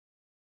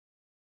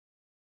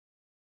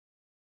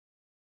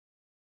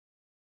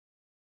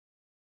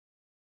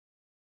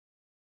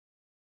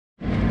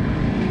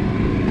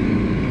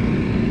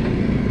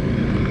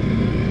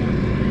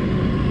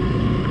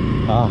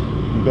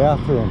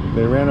bathroom.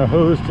 They ran a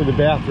hose to the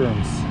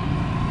bathrooms.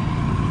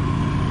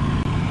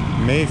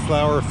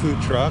 Mayflower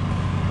food truck.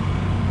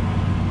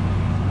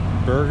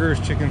 Burgers,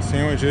 chicken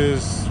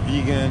sandwiches,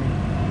 vegan.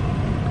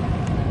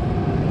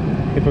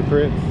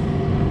 Hypocrites.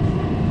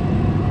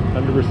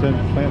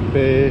 100%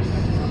 plant-based.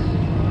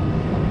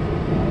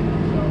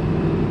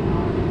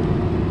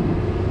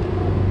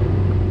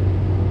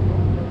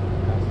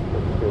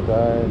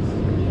 Guys.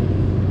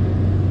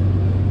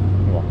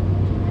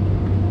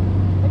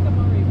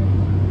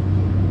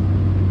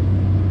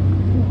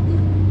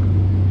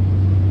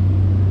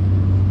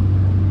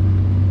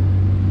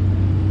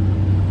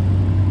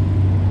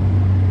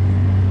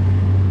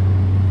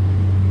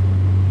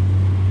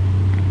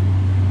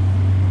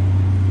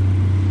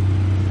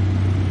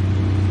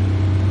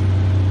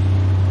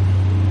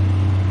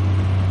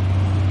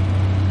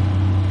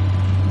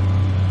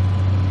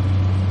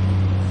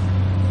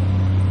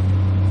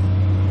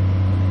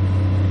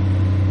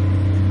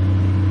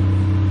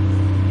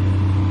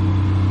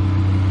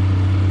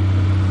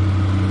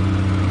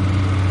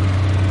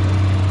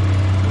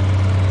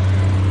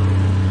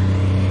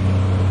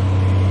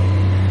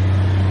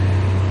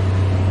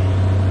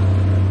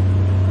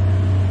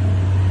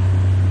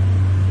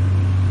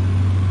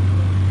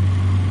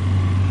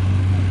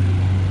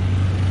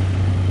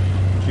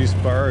 Juice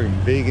bar and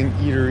vegan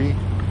eatery.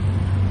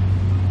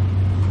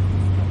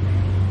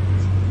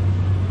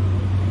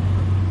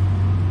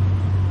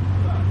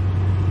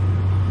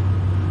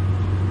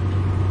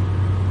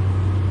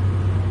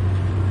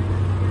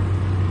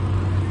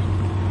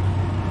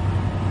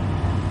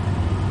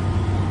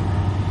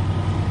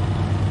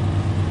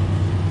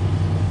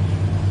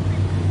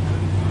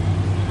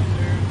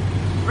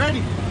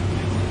 Ready.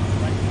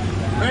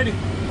 Ready.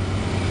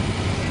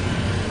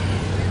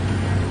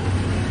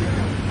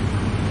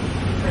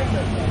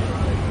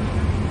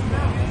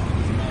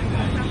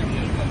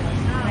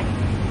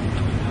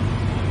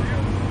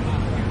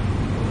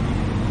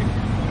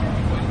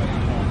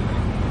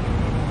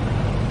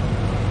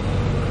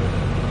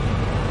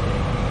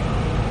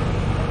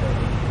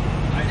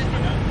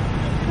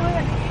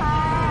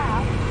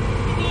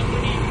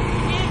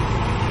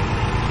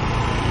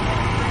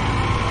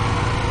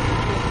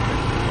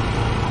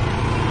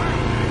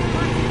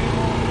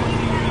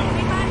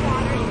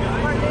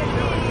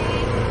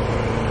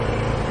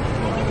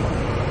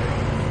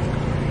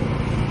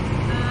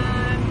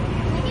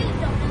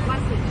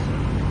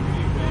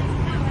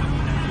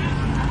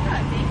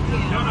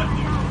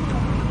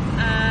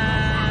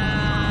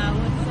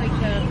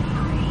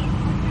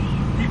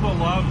 People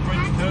love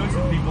French toast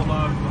and people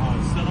love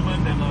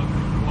cinnamon. They love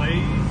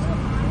glaze.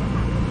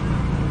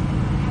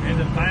 And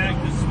the bag,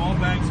 the small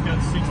bag's got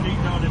 16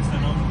 donuts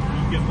in them.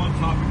 You get one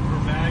topping per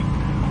bag.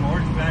 A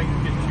large bag, you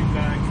get 2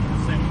 bags for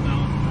the same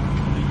amount.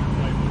 We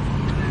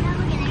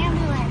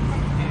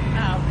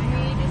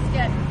just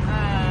get.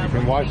 You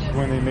can watch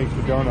when they make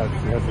the donuts.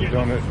 It has a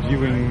donut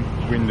viewing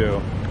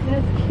window.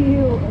 That's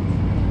cute.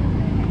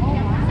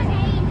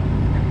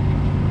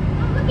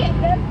 Look at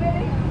that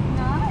big.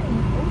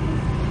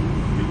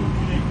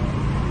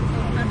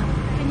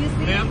 Can you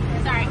see? Ma'am?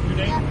 Sorry. Your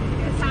name?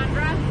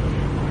 Cassandra.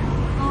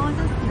 Oh,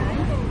 that's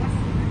nice.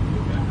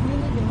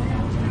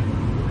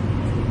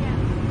 Yeah,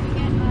 we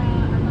can.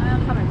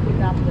 I'll come and pick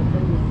up the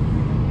food.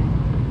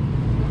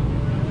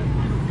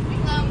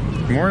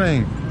 Good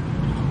morning.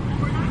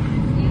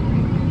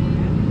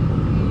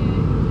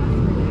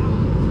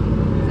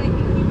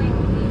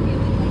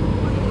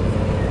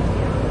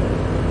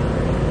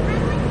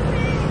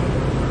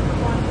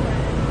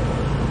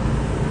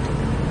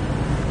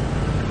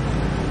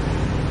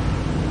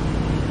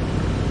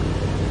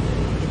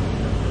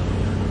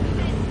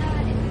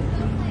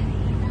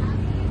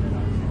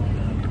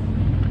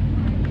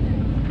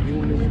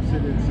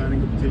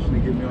 Signing a petition to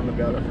get me on the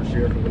ballot for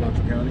sheriff of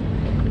Olancho County.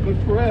 Good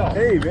for real.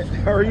 Hey, man,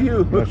 how are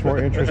you? Much more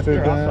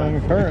interested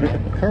than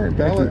current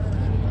ballot.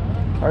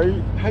 How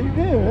you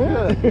been,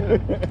 man?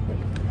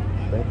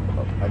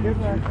 I need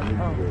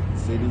the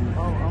city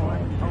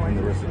and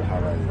the rest of the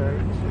highlights.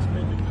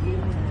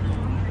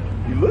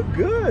 You look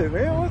good,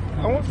 man.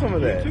 I want some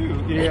of that. You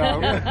too.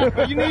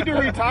 Yeah. You need to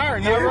retire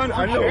and not run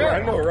for sheriff.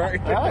 I know,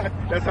 right?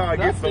 That's how I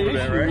get some of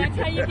that, right?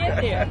 That's how you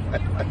get there.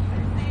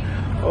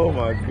 Oh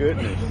my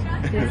goodness.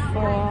 Yes.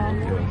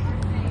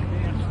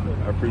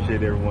 I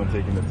appreciate everyone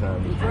taking the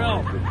time to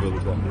fill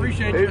this out.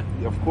 Appreciate Hey,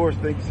 you. of course,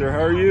 thank you, sir.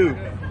 How are you?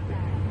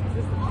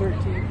 The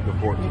 14th. The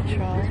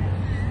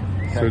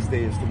 14th. Tax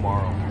day is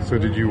tomorrow. So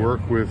did you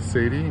work with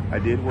Sadie? I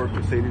did work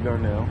with Sadie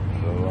Darnell,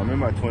 so I'm in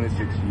my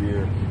 26th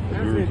year.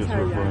 We were just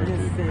referring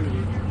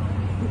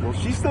to. Well,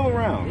 she's still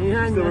around.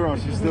 She's still around.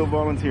 She's still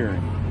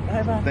volunteering.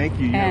 Thank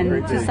you. You have a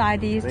great And day.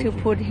 decided Thank to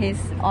you. put his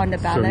on the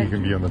So ballot. you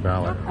can be on the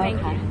ballot.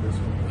 Okay.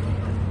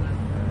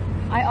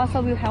 I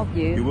also will help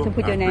you, You will? to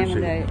put your I name on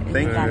appreciate the it.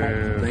 Thank you.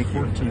 ballot. Thank you.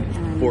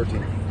 14.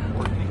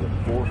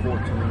 414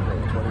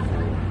 or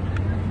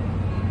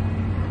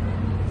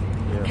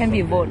 24. Can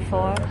we vote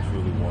for?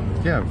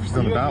 Yeah, if she's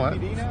on the ballot.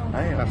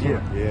 I am. That's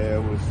Yeah, yeah,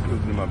 it was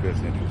in my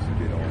best interest to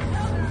get on.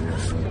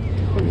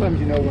 Sometimes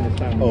you know when it's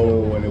time.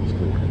 Oh, and it was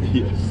cool.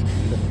 Yes.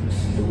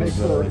 makes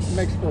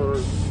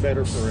for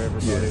better for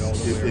everybody all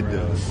the way it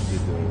around.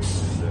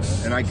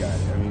 does. And I got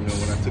it. I mean,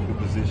 when I took the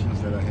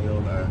positions that I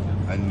held,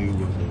 I knew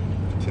what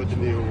the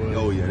deal was.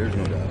 Oh yeah, there's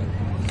no doubt.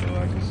 So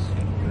I just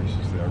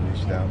graciously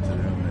reached out to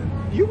them.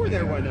 And You were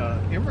there when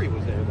Emery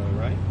was there, though,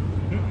 right?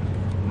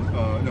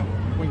 No.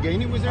 When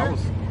Gainey was there?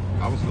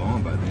 I was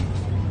gone by then.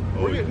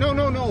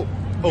 No.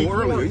 Oh,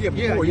 Before. earlier, yeah,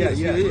 before, yeah,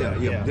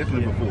 Yeah,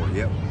 definitely before,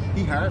 yep.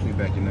 He hired me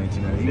back in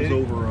 1990. He was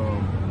over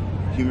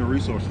human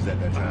resources at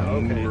that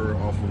time. Okay. We were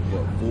off of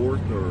what,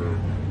 4th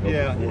or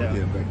Yeah,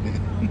 back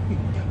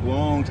then.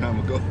 Long time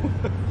ago.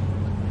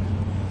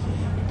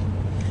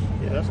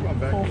 Yeah, that's going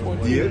back.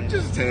 Yeah,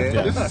 just a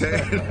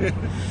tad.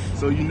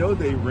 So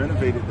they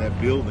renovated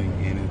that building,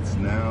 and it's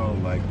now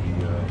like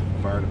the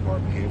fire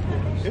department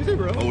headquarters. Is it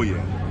really? Oh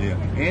yeah.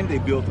 And they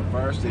built a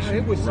fire station.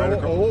 It was right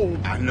so old.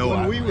 I know.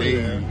 When we were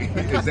there.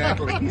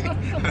 Exactly.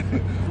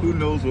 Who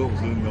knows what was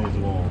who knows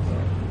what.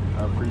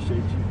 I appreciate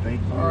you.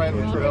 Thank you. All right,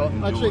 Latrell.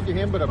 I'll shake your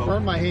hand, but I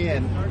burned my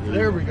hand.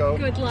 There we go.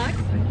 Good luck.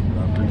 Thank you.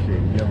 I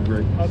appreciate it. You have a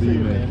great. I'll see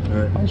you, man.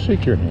 All right. I'll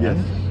shake your hand.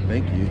 Yes.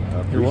 Thank you.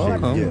 I appreciate You're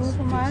welcome. it. Yes.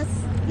 From us.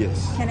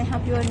 Yes. Can I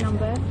have your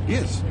number?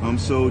 Yes.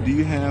 So do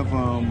you have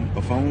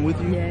a phone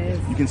with you? Yes.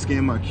 You can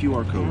scan my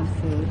QR code.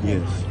 Absolutely.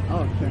 Yes.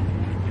 Okay.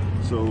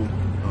 So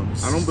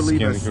I don't believe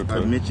Scan the I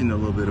code. mentioned a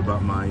little bit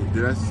about my.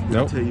 Did I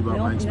tell you about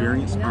my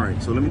experience? No. All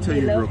right. So let me tell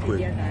you real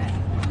quick.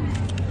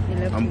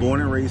 I'm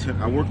born and raised here.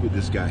 I worked with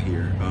this guy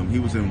here. He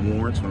was in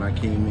warrants when I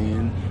came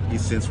in.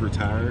 He's since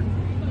retired.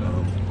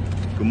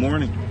 Good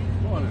morning.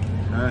 Good morning.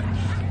 Hi.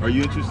 Are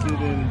you interested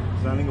in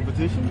signing a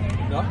petition?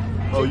 No.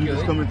 Oh, you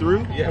just coming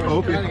through? Yeah. Oh,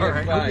 okay. All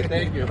right. Fine.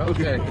 Thank you.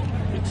 Okay.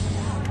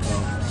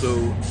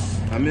 So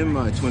I'm in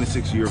my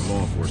 26th year of law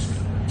enforcement.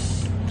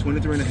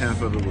 23 and a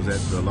half of it was at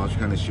the Alachua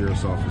County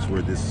Sheriff's Office,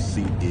 where this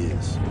seat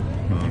is.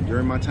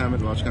 During my time at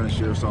the Alachua County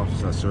Sheriff's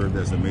Office, I served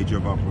as the Major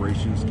of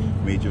Operations,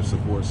 Major of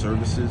Support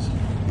Services,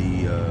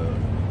 the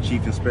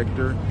Chief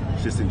Inspector,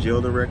 Assistant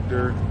Jail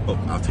Director. Oh,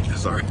 I'll take that.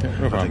 Sorry.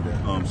 I'll take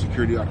that.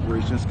 Security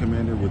Operations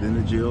Commander within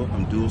the jail.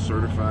 I'm dual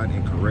certified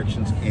in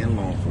corrections and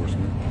law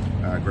enforcement.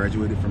 I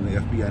graduated from the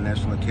FBI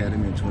National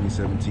Academy in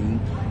 2017.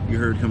 You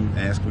heard him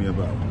ask me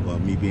about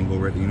me being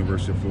over at the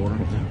University of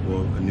Florida.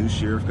 Well, a new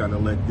sheriff got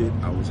elected.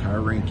 I was high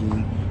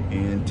ranking,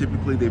 and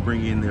typically they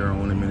bring in their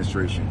own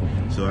administration.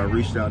 So I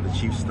reached out to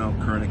Chief Stump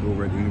Kernick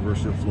over at the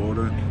University of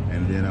Florida,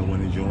 and then I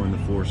went and joined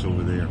the force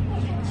over there.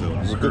 So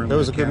That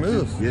was a good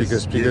move,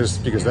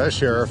 because that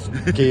sheriff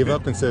gave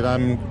up and said,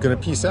 "I'm going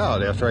to peace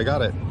out" after I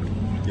got it.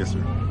 Yes,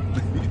 sir.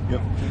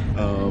 Yep.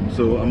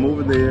 So I'm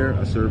over there.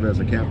 I serve as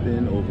a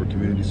captain over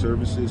community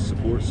services,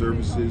 support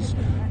services.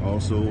 I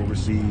also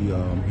oversee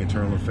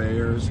internal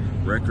affairs,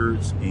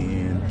 records,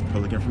 and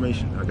public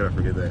information. I gotta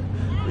forget that.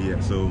 But yeah,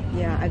 so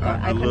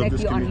I connect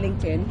you on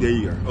LinkedIn. There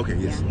you are. Okay,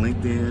 yes,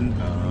 LinkedIn.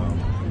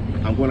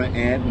 I'm going to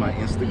add my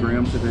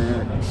Instagram to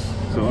that.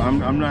 So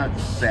I'm not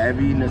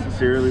savvy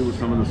necessarily with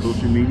some of the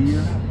social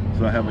media.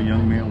 So I have a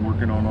young man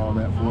working on all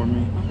that for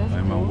me.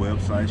 And my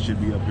website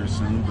should be up here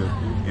soon. But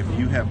if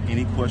you have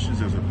any questions,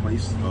 there's a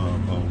place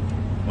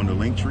on the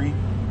link tree.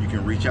 You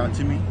can reach out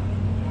to me,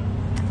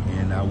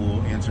 and I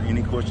will answer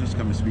any questions.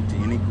 Come and speak to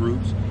any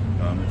groups.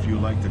 If you'd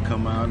like to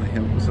come out and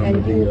help with some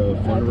of the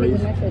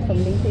fundraising. From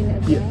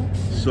LinkedIn as well?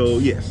 So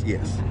yes.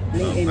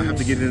 I have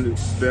to get in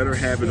a better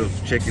habit of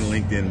checking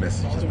LinkedIn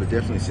messages, but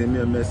definitely send me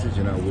a message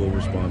and I will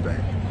respond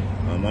back.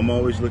 I'm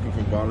always looking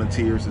for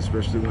volunteers,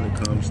 especially when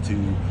it comes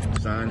to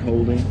sign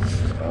holding.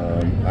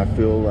 I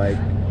feel like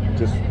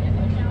just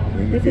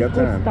This is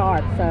good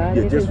start, sir.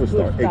 Yeah, this just is for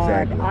good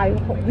start.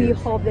 Exactly. We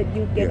hope that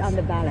you get on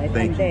the ballot,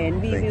 Thank and you.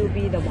 then we Thank will you.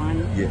 be the one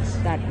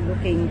that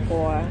looking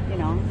for,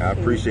 I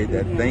appreciate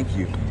that. Thank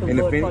you. And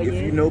if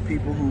you know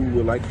people who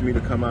would like for me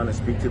to come out and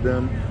speak to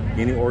them,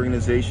 any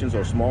organizations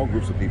or small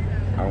groups of people,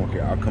 I don't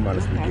care. I'll come out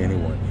and speak to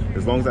anyone,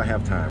 as long as I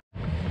have time.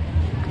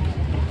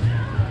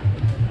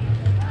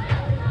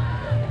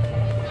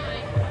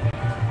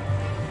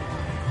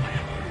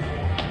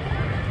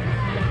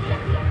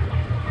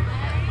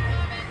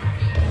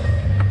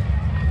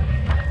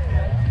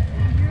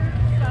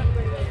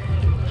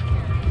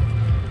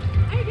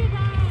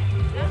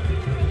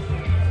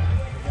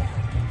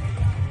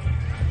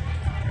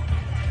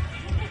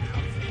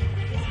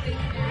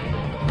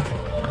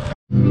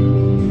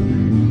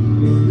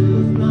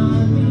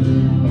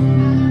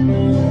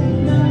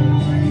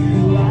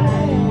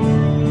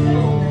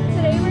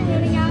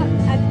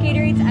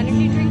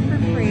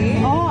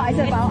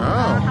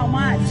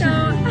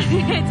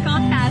 It's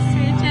called Fast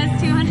Food,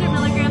 just 200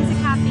 milligrams of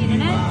caffeine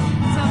in it.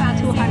 So about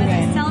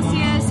 200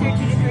 Celsius or 2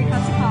 to 3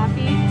 cups of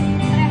coffee.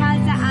 And it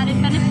has the added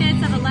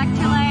benefits of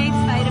electrolytes,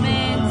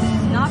 vitamins,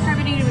 not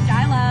carbonated, which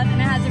I love, and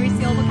it has a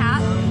resealable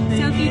cap.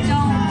 So if you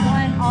don't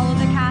want all of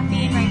the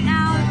caffeine right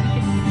now,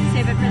 you can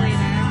save it for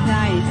later.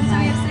 Nice. And so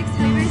we have 6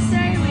 flavors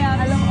today. We have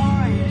the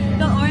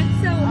orange,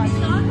 so it's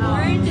not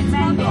orange, it's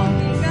tropical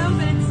mango,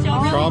 but it's still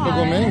really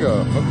Tropical hot.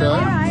 mango, okay.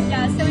 Alright,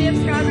 yeah, so we have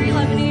strawberry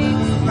lemonade,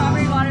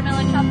 strawberry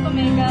watermelon, tropical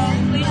mango,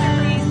 glacier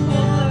freeze,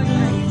 cool flowing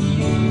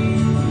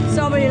drink.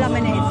 Strawberry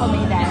lemonade for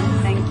me then.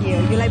 Thank you. you.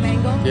 You like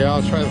mango? Yeah,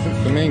 I'll try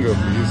the mango,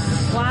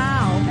 please.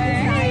 Wow.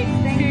 Alright,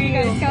 Thank here you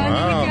guys you. go. And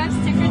then Wow. if you have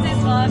stickers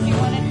as well, if you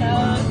wanted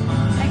those,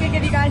 I could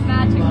give you guys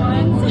matching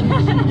ones.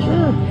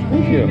 Sure.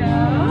 Thank you.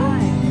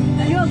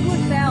 You're a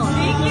good seller.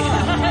 Thank you.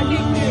 And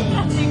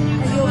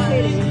you're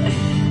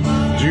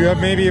pretty. Do you have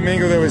maybe a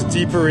mango that was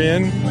deeper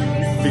in?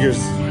 Because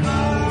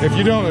if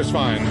you don't, it's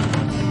fine.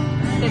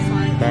 This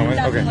one. That one?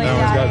 Okay, Definitely, that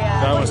one's got,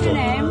 yeah. that one's What's still.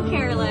 your name?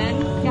 Carolyn.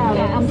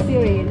 Yeah, I'm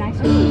Siri. Nice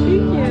to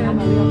meet you. I'm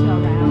a realtor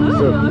around.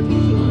 So-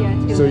 Teaching here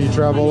too. So you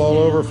travel all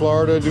over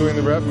Florida doing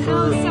the rep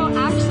for... So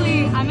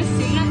actually, I'm a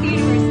student at the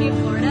University of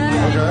Florida.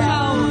 Okay. So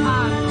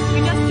we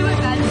just do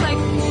events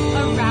like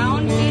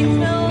around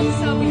Gainesville.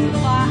 So we do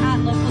a lot at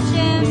local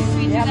gyms.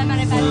 We do them at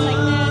events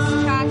like this,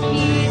 track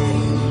meets.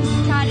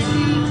 Try to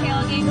do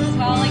tailgates as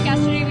well. Like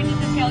yesterday we did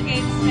the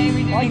tailgates. Today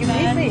we're doing you're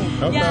this.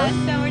 busy. Okay. Yeah.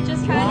 So we're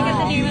just trying to get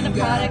the name of the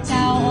product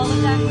out. All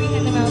of them we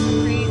hand them out for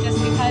free just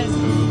because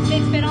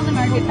it's been on the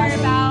market for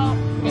about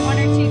 1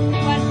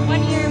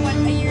 year,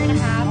 a year and a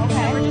half. Okay.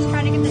 So we're just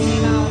trying to get the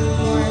name out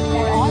more.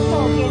 And also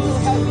get to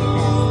help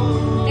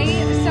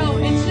business. So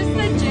it's just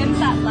the gyms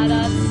that let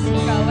us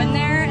go in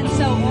there, and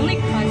so only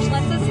Crunch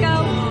lets us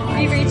go.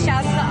 We reached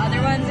out to the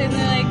other ones, and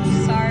they're like,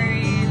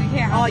 "Sorry, we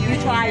can't." Oh, help you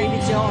with tried yours."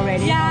 with Joe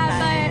already?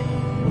 Yeah,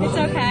 but it's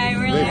okay.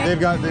 We're like, They've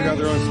got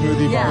their own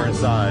smoothie bar Yeah.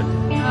 inside.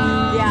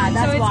 Yeah, so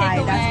that's it's why.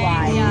 takeaway. That's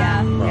why.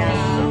 Yeah.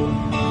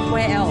 Yeah.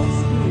 Where else?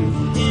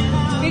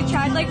 We've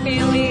tried like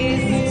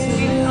Bailey's,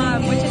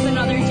 which is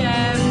another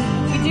gym.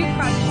 We do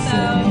Crunch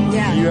though.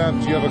 Yeah.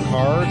 Do you have a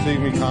card so you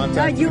can be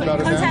contacted you about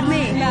contact events?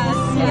 me. Yes.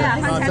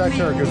 Yeah, Contact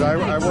her because I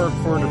work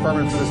for a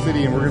department for the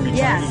city and we're going to be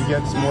trying Yes. to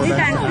get some more We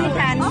events. can,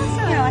 happen.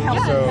 help,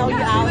 So help you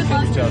we out.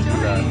 can reach out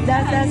to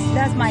that.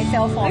 That's my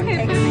cell phone.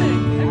 Okay, Text me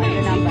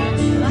the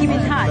number. Keep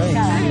in touch.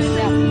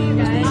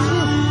 Thanks.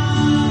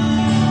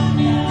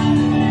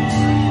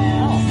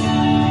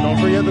 Don't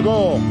forget the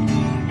goal.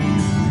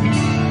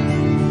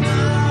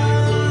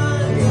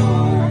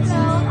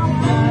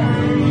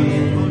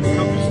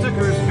 Couple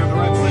stickers, come the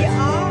right place.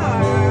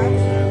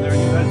 And there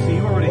you guys see,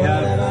 you already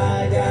have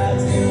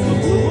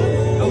a blue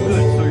one. Oh,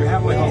 good. So you're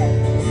halfway home.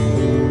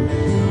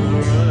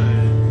 All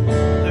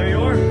right. There you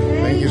are.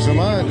 Thank you so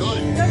much.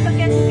 Don't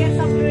forget to get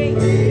some drink.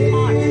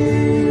 Hot.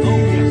 Oh,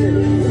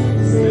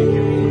 yes. Thank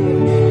you.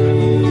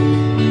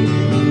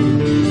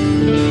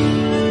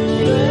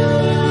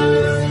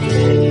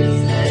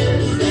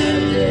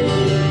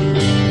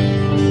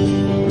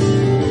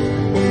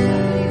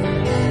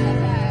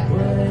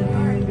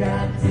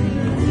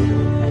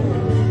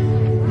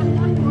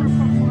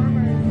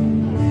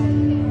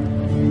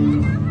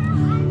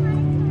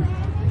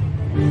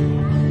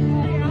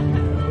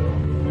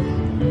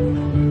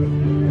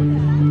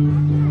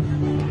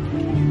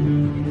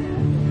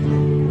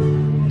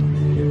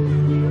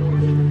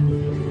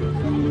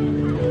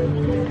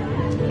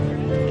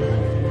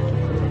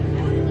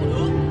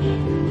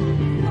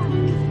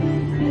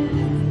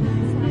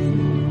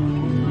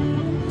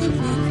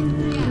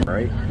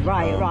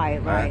 Right. Right.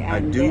 I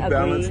And do they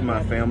balance agree.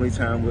 my family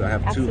time. I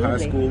have two high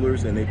Absolutely.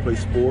 schoolers and they play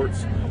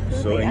sports.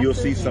 So, and you'll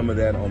see some of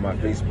that on my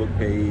Facebook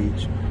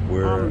page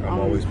where I'm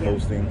always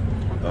posting.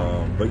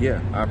 But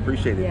yeah, I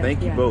appreciate it. Yes,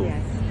 Thank you yes, both.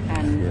 Yes.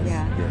 And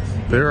Yes.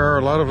 There are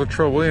a lot of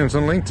Latrell Williams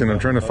on LinkedIn. I'm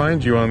trying to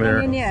find you on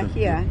there.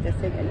 Here. Just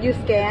a second. You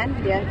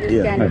scan. Yeah. You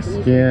Yeah. scan. I it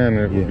easy. scan,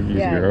 it would be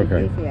Yeah, easier. it's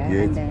Okay. easier.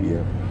 Yeah, And then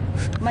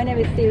yeah. my name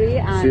is Siri.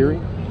 And Siri?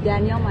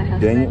 Daniel, my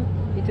husband. Daniel?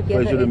 We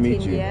together Pleasure to 18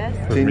 meet you. years.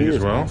 10 me years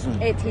as well.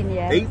 Awesome. 18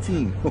 years.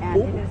 18.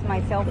 And this is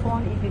my cell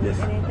phone if you need Yes.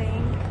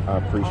 anything. I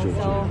appreciate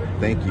Also, you.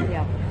 Thank you.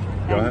 Yeah.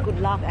 Go And ahead. good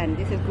luck, and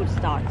this is good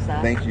start, sir.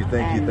 Thank you.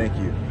 And Thank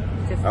you.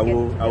 just I get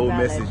will to the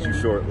message you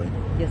balance. shortly.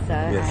 Yes,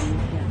 sir. Yes. And,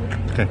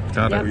 Okay,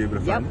 got Were it. you able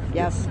to Yep, find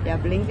it?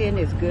 yep. LinkedIn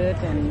is good,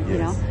 and you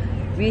Yes. know,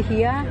 we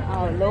here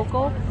are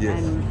local, Yes.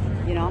 and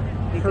you know,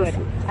 we Perfect.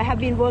 good. I have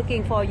been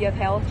working for Your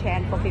Health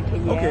Chant for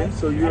 15 years, Okay,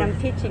 so you're- and I'm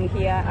teaching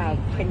here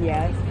 10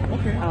 years.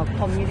 Okay.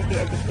 Community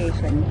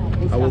education.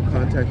 I will instructor.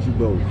 contact you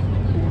both.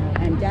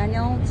 And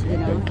Daniel, you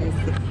know, is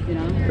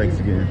Thanks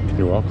again. You're It's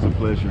a welcome.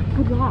 pleasure.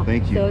 good luck.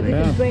 Thank you. So Thank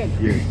this you. is great.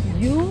 Yes.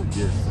 You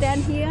Yes.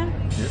 stand here.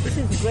 This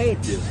is great.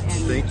 Yes. And,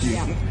 Thank you.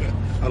 Yeah.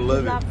 I love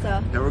Good luck, it. sir.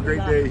 Have a Good great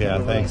luck. day. Yeah,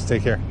 Bye-bye. thanks.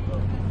 Take care.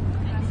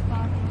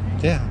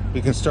 Yeah, we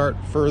can start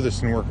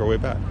furthest and work our way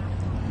back.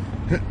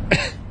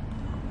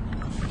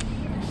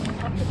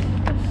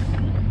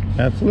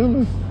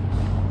 Absolutely.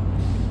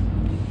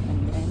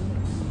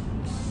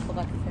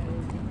 Forgot to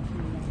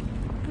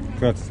say.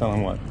 Forgot to tell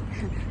him what.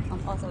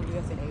 I'm also a real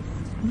estate agent.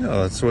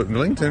 No, that's what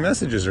LinkedIn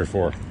messages are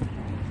for.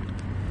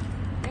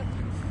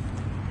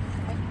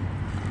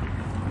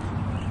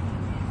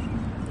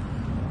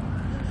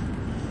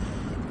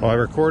 Well, I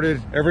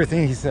recorded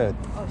everything he said,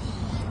 Oh,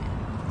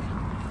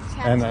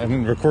 and I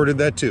recorded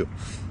that too.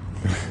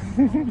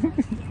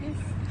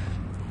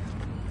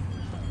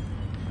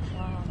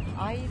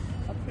 I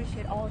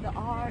appreciate all the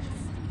arts,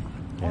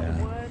 all Yeah.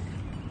 the work.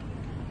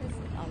 There's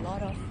a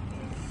lot of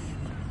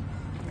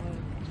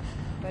work,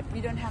 but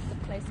we don't have the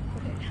place to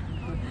put it.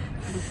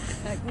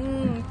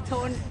 Like,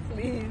 tone,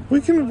 please.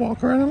 We can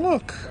walk around and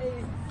look.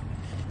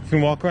 Please.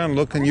 can walk around,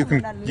 look, and you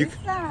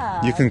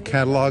can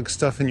catalog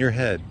stuff in your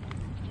head.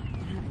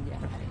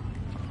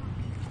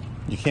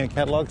 You can't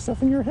catalog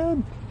stuff in your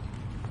head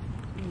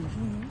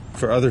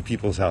for other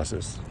people's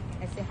houses.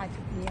 I say hi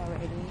to me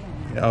already.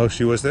 And Oh,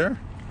 she was there?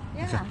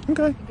 yeah.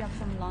 Okay. We got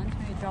some lunch.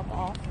 Maybe drop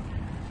off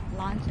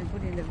lunch and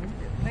put in the room.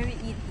 Maybe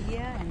eat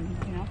here and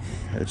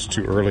It's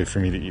too early for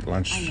me to eat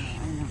lunch. I know.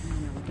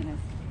 We're gonna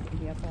stay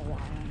here for a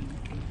while.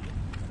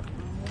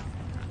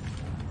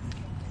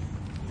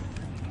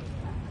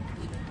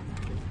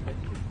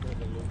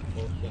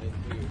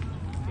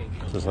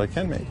 Just like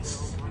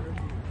handmaids.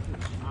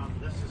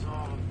 This is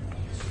all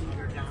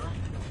cedar down,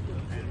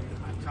 and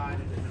I'm tied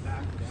it in the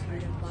back.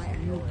 Buy a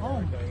new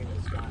home.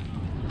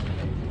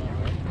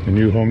 A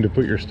new home to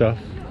put your stuff.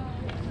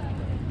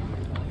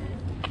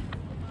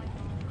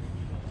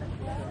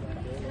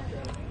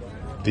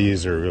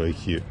 These are really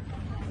cute.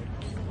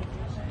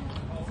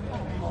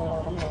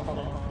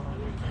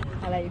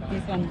 I like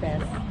this one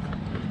best.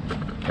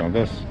 Found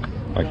this?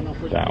 Like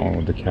that one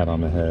with the cat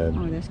on the head.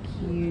 Oh, that's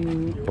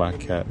cute. Black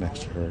cat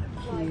next to her.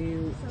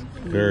 Cute.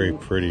 Very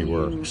pretty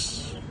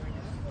works.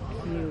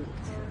 Cute.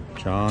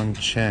 John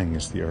Cheng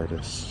is the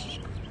artist.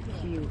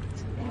 Cute.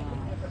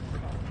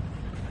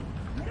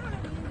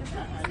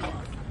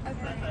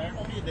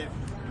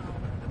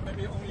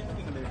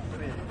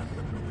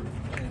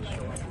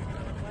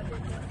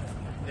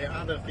 The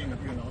other thing,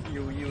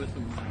 you use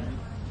the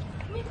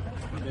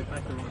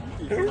background.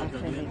 If you want to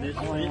use this piece,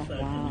 I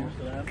can use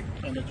that.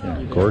 And the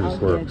tree. Gorgeous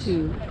There works.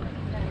 too.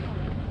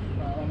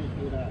 I only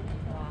do that.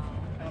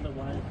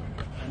 Otherwise,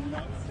 I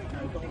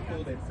don't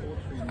do the full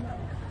tree now.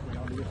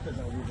 Use it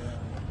over there.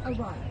 Oh,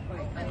 right.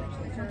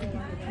 So taking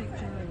a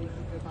picture and you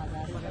can go by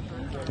that,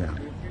 whatever.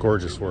 Yeah,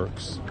 gorgeous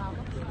works.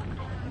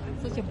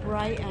 Such a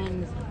bright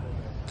and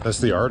That's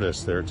the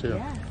artist there too.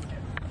 yeah.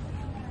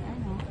 I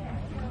know.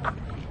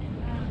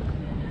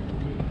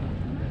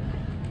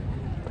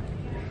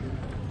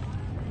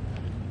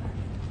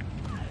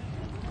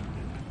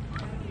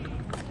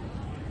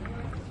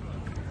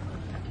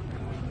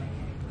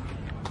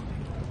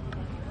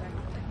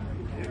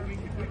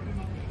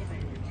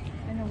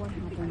 I know what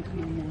happened to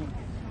my neck.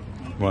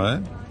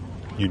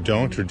 What? You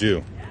don't or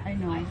do? I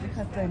know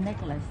because the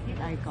necklace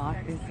that I got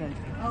is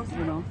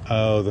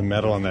Oh, the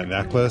metal on that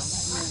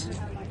necklace.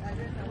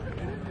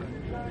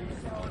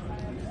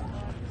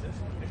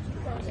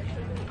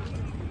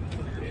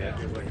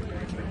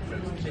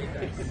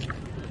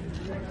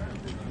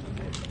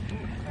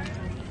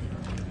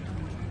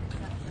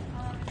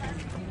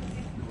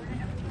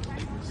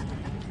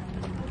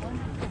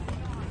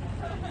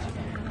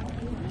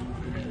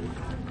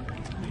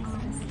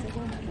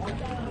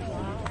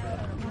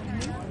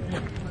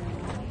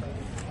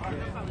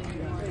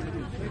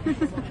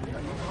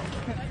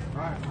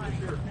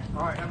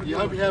 You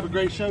hope you have a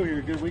great show here,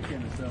 a good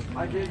weekend and stuff.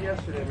 I did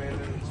yesterday, man.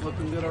 And it's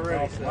looking good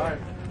already. So. All right.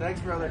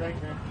 Thanks, brother.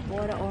 Thanks, man.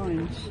 water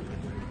orange.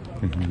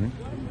 Mm-hmm.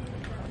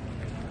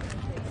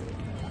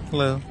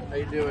 Hello. How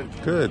you doing?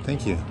 Good,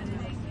 thank you.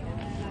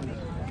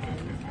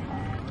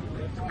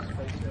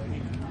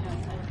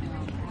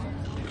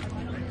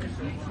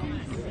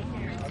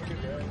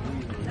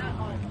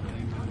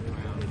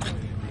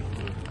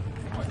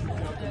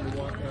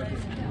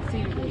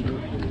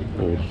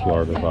 Old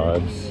Florida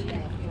vibes.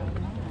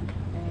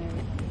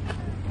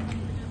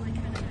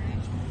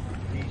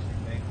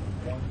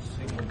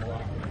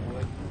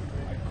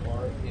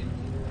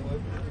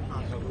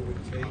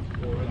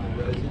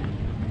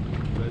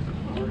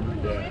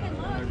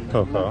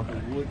 Coco.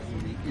 The wood from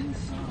the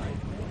inside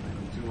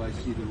until I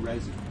see the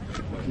resin.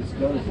 What this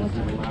does is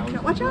it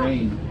allows the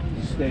grain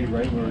to stay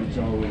right where it's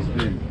always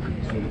been.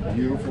 So the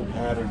beautiful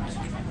patterns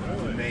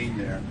remain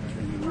there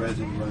and the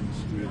resin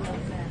runs through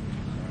them.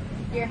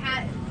 Your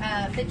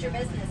hat fits your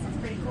business. It's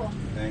pretty cool.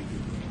 Thank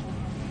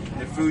you.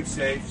 They're food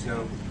safe,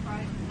 so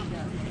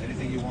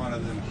anything you want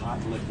other than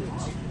hot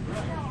liquids.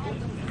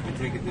 I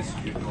take it this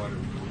is your daughter.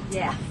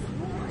 Yeah.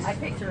 I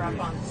picked her up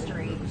on the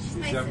street. She's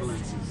my sister.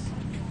 Resemblances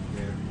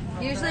there.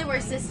 Usually we're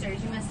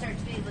sisters. You must start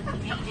to be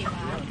looking aging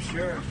now. I'm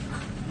sure.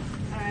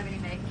 I don't have any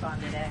makeup on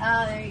today.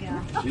 Oh, there you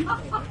go.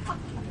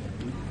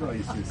 We can call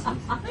you sisters.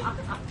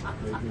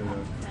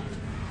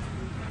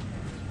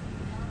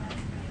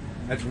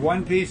 That's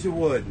one piece of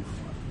wood.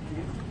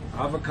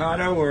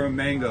 Avocado or a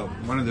mango.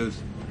 One of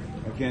those.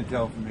 I can't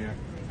tell from here.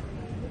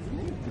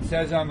 It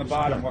says on the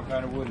bottom what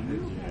kind of wood it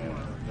is.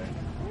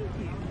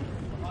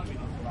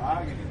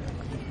 Mahogany.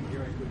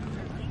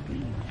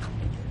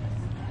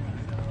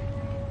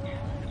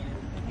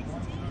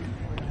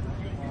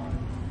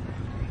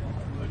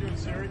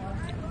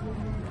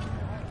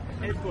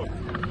 Yay!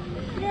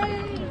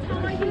 How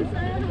are you, sir?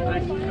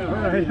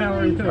 How are you? right. How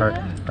are you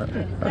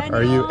doing?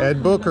 Are you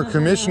Ed Book or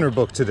Commissioner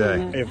Book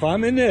today? If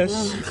I'm in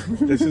this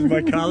is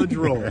my college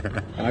role.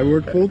 I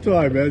work full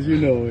time, as you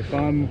know. If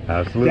I'm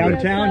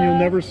downtown, you'll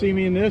never see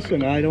me in this,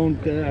 and I don't.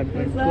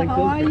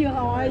 How are you?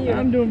 How are you?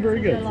 I'm doing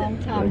very good. It's a long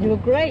time. You're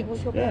great.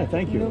 Yeah,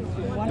 thank you.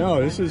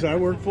 No, I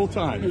work full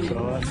time, so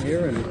I'm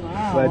here and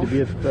glad to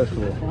be at the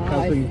festival.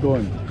 How's things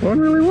going? Going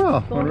really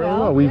well. Going really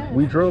well.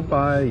 We drove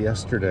by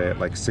yesterday at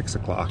like 6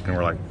 o'clock, and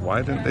we're like,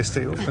 why didn't they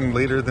stay open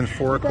later than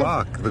 4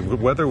 o'clock? The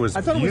weather was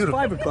I thought beautiful.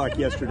 it was 5 o'clock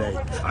yesterday.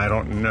 I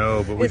don't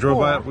know, but we drove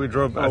by. I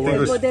think it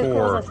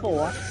was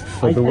 4.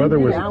 So the weather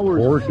was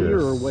hours here are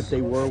gorgeous. what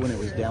they were when it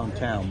was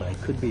downtown, but I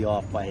could be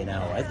off by an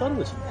hour. I thought it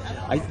was.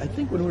 I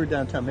think when we were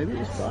downtown, maybe it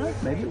was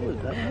 5. Maybe it was.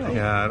 I don't know.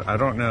 Yeah, I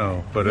don't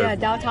know, but Yeah,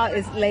 downtown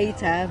is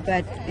later,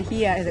 but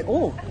here is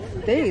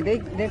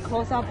they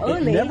close up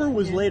early. It never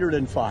was later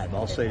than 5.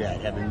 I'll say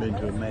that. Haven't been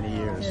to it many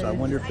years, so I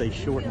wonder if they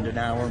shortened an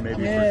hour,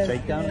 maybe Yes. for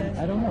takedown.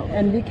 I don't know.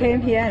 And we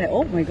came here and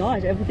oh my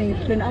gosh, everything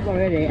is cleaned up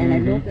already. And I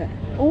looked at,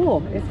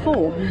 oh, it's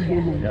full.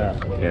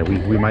 yeah,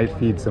 we might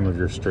feed some of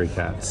your stray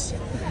cats.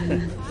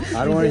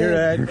 I don't want to hear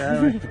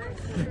that.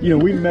 You know,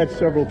 we met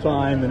several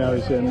times, and I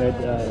was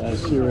met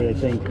Siri, I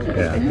think,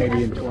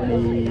 maybe in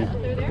 20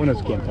 when I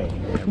was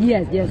campaigning.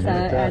 Yes,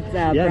 at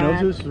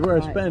This is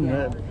where I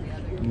spend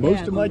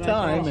most of my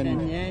time,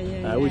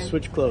 and I always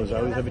switch clothes. I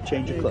always have a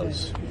change of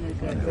clothes.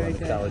 Very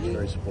good. College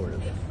very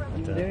supportive.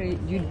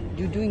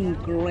 You're doing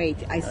great.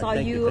 I saw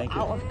thank you you.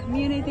 out of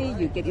community.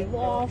 You get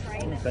involved.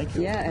 Thank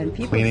you. Yeah, and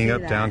people Cleaning see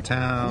up that.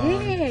 downtown.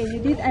 Yeah, you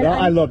did. And Well,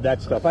 I love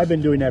that stuff. I've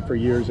been doing that for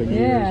years and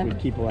Yeah. years with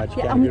Keep Watch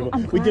Yeah, County.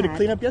 I'm We did a glad.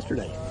 cleanup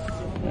yesterday.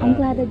 I'm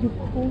glad that you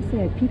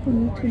posted. People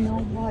need to know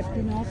what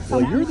Well,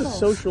 some you're people-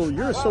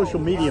 a social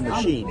media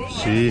machine.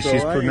 She's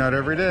putting out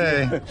every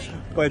day.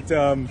 But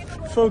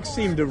folks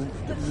seem to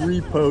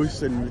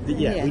repost, and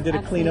Yeah, we did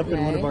a cleanup in one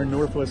of absolutely. our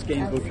Northwest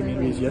Gainesville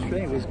communities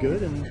yesterday. It was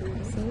good, and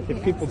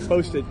if people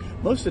post it,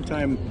 most of the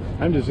time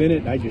I'm just in it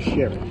and I just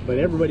share it. But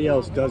everybody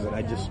else does it.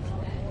 I just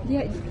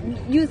Yeah,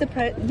 use the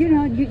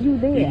you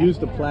there. you use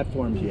the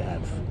platforms you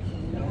have.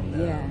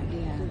 Yeah.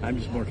 I'm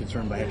just more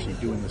concerned by actually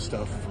doing the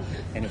stuff,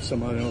 and if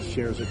someone else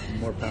shares it,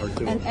 more power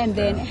to them. And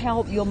then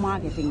help your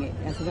marketing it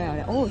as well.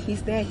 Like, oh,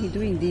 he's there, he's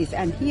doing this,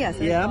 and he has.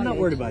 Yeah, I'm not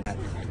worried about that.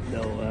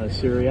 No,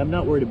 Siri, I'm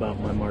not worried about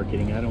my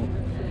marketing. I'm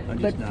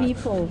just But not.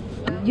 people,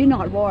 you're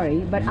not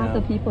worried, but No.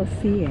 other people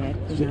see it.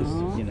 It's You just,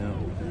 know? you know.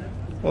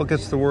 Well, it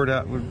gets the word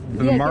out.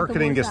 The Yeah,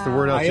 marketing gets the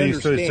word out, I so you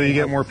understand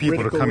get how more people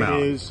to critical come it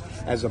out. is.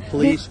 As a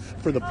police,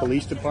 for the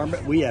police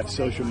department, we have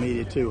social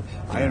media too.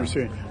 I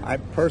understand. I'm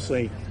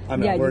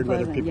Yeah, not you worried whether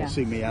personally, people yeah.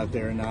 see me out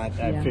there or not.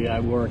 I Yeah. figure I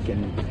work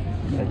and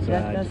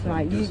That's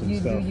right. You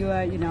do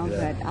your,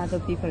 Yeah. but other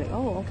people like,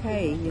 oh,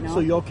 okay, So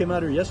y'all came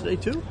out here yesterday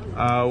too?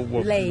 Well,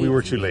 Late. we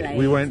were too late.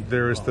 We went.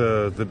 There was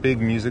the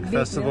big music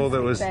festival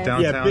that was music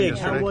downtown Yeah, big.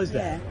 yesterday. How was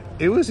that?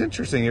 It was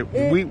interesting.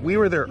 We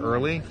were there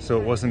early, so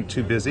it wasn't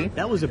too busy.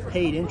 That was a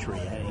paid entry. I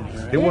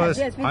think, right? It was.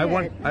 yes, we I did.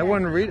 won.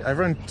 I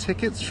run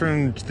tickets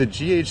from the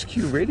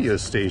GHQ radio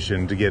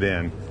station to get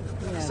in.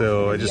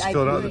 So I just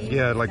filled out.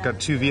 Yeah, like got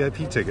 2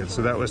 VIP tickets.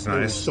 So that was There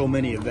were nice. so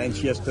many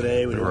events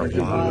yesterday. We There were were a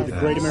lot of the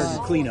Great events.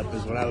 American Cleanup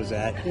is what I was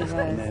at,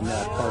 and then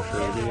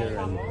partially here.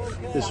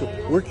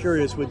 And we're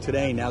curious with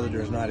today now that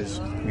there's not as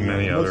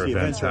Many most other of the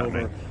events are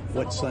happening. over.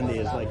 What Sunday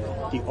is like?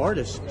 The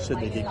artists said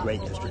they did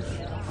great yesterday.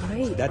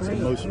 Great, That's the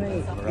most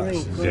important for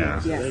us. Great.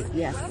 Yeah.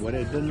 Yes. What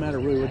it doesn't matter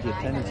really what the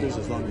attendance is,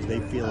 as long as they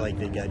feel like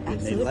they got good.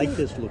 And they like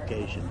this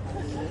location.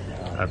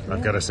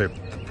 I've got to say,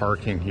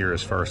 parking here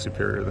is far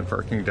superior than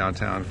parking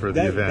downtown for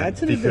the That- event.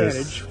 that's an because,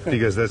 advantage.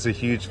 because that's a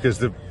huge because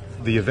the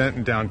event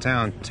in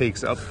downtown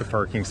takes up the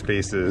parking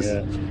spaces,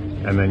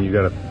 Yeah. and then you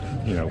got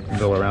to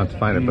mill around to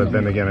find it. But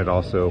then again, it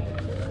also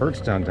hurts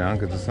downtown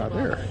because it's not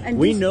there. And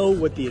We this- know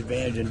what the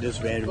advantage and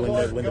disadvantage.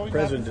 When the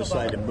president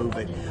decided to move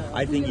it,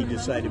 I think he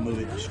decided to move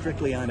it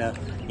strictly on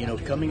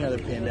coming out of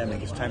the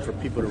pandemic. It's time for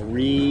people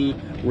to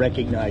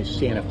recognize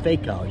Santa Fe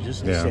College. This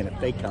is the Yeah. Santa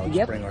Fe College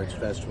Yep. Spring Arts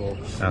Festival.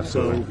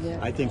 Absolutely. So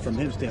I think from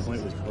his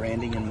standpoint, it was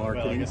branding and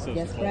marketing,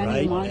 Yes,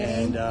 branding right?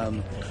 and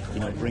marketing.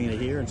 And bringing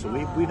it here, and so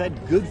we've had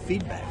good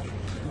feedback.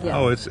 Yeah.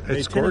 Oh, it's The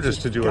gorgeous attendance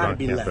to do it has gotta on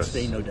be campus. less.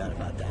 Ain't no doubt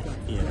about that.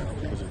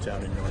 Because it's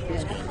out in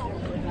Northwest Gainesville.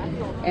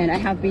 And I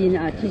have been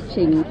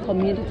teaching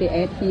community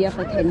ed here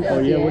for 10 Oh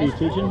yeah, years. what are you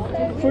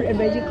teaching? Fruit and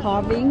veggie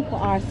carving for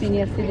our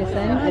senior citizens.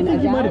 I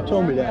think you might have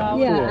told me that.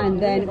 Yeah, before. and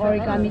then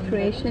origami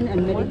creation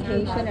and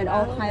meditation and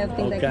all kind of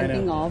things I can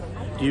think of.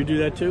 Do you do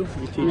that too?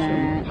 You teach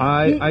them?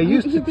 I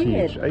used he to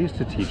did. teach. I used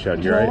to teach out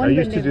here. I Drone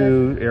used to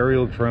do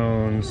aerial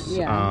drones,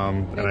 Yeah.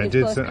 and When I it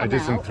did first some. I did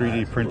come some out.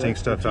 3D printing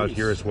stuff out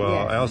here as well.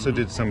 Yes. I also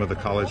did some of the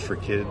college for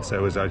kids. I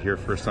was out here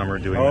for summer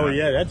doing Oh that.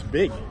 yeah, that's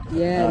big.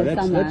 Yeah,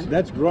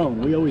 that's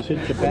grown. We always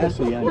hit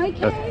capacity on it.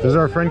 This is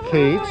our friend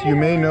Kate. You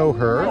may know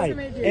her. Hi,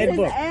 Ed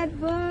Book.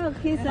 Ed Book.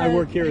 He's I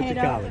work here at head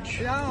the of- college.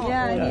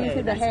 Yeah,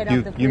 he's the head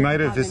of the You might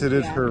have food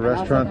visited her department, yeah.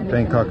 restaurant,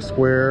 Bangkok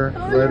Square,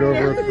 right over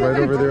there at the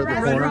corner.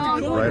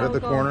 Restaurant. Right at the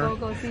Go, corner. go,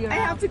 go, see her I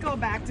house. have to go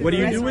back to What the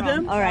do you do with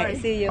restaurant. them? All right,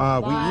 see you. We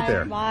Bye, eat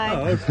there. Bye.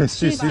 Oh, okay.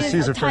 She's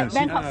a friend.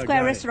 Bangkok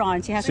Square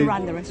restaurant. She has to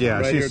run the restaurant. Yeah,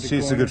 Right here at the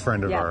she's a corner. good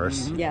friend of Yeah.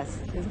 ours. Yes,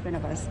 she's a friend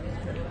of us.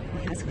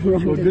 She has to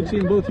run Well, the- good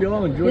seeing both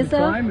y'all. Enjoy Yes, the sir.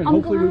 time, and I'm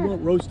hopefully we glad.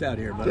 won't roast out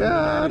here. But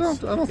Yeah, I don't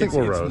think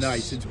we'll it's roast.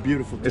 nice. It's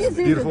beautiful. It's This is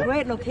beautiful. a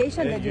great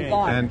location that you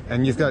got.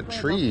 And you've got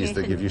trees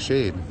that give you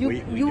shade. You,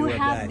 We you do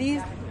have that.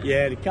 these.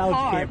 Yeah, the college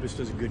Hard. campus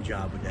does a good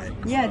job with that.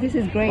 Yeah, this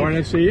is great. All right,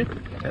 nice to see you.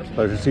 It's a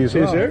pleasure to see you, See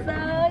you, sir.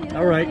 sir.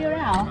 All right.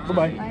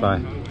 Bye-bye.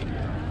 Bye.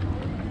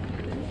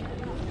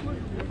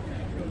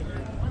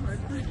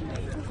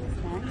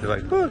 You're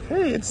like, look,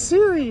 hey, it's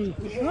Siri.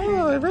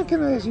 Oh, I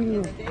recognize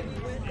you.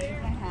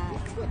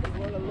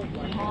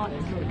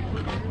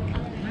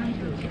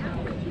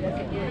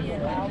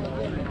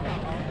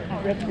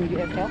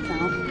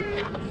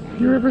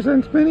 He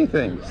represents many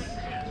things.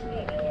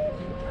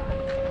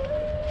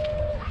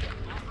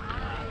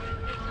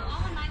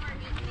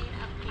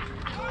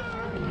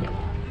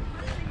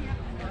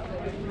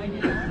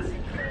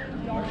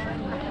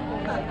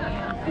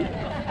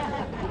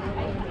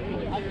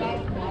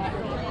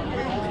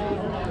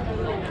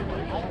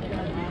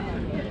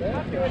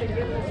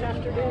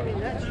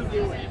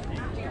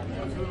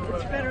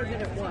 It's better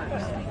than it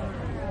was.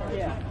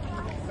 Yeah.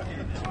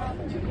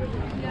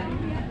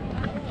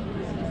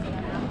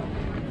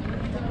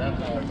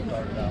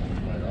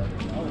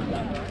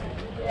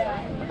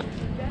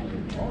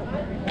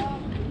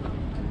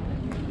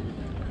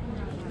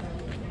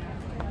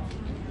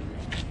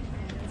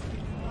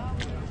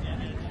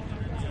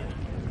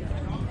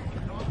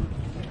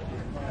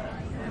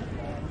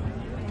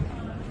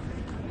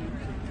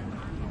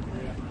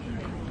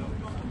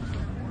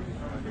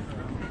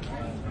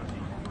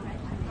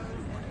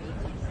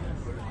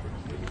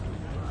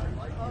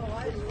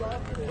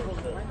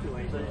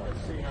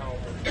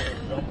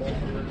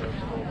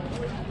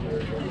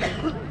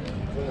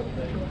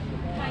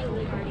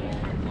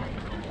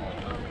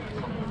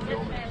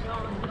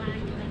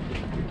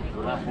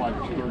 So that's why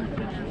there's 30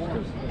 pictures,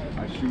 because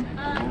I shoot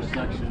the whole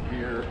section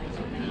here, it's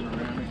a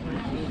panoramic,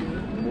 you see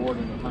more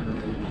than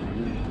 180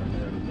 views from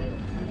there to there.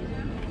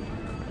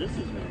 This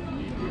is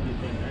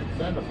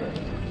Santa Fe,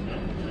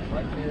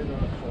 right near the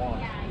Swan.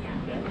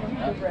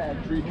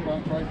 That tree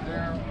trunk right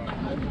there,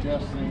 I'm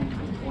guessing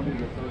 20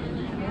 to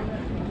 30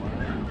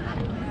 feet.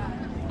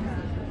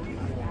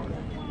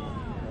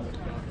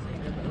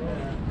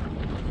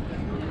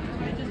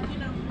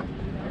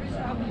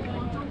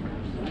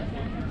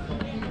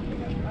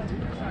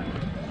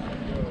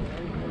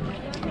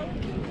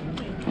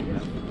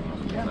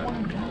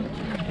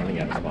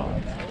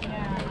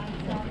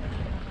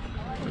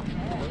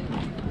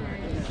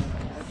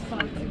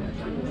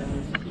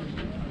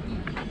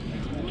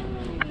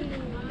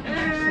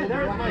 Hey,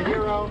 there's my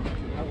hero.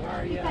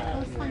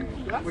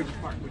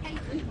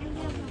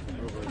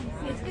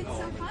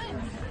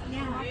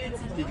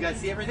 Did you guys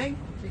see everything?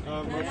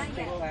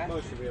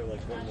 Most of you have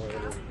like one more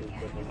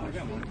I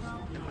got one.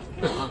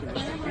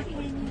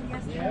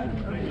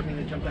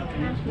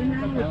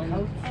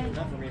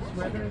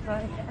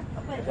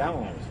 That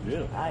one was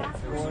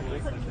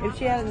beautiful. If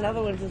she had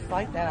another one just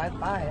like that, I'd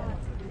buy it.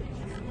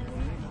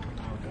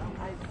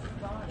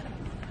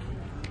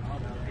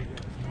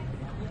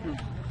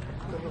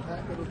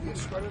 It'll be a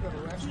shredded and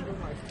a rashed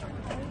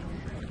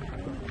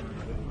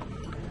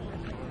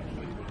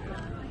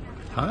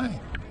Hi.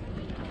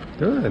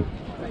 Good.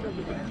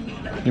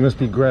 You must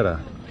be Greta.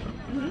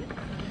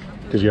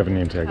 Because you have a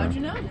name tag on. How'd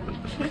you know?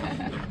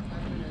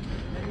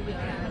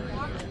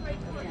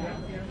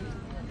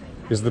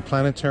 Is the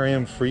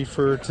planetarium free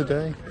for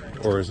today?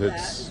 Or is it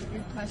That's a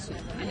good question.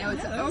 I know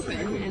it's open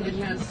and it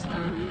has,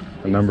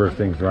 a number of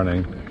things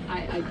running?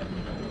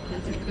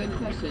 that's a good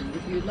question.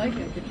 If you'd like,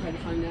 I could try to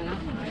find that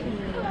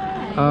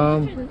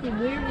out.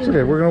 It's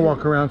okay. We're gonna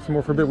walk around some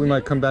more for a bit. We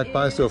might come back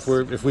by. So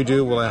if we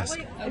do, we'll ask.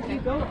 Okay.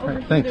 All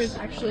right, thanks.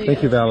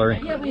 Thank you,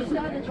 Valerie. Yeah, we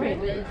saw the train,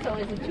 but it's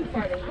always too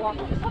far to walk.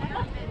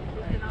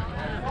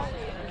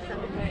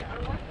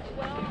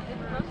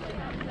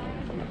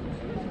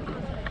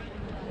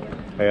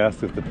 I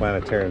asked if the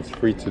planetarium's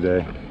free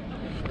today,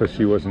 but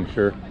she wasn't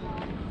sure.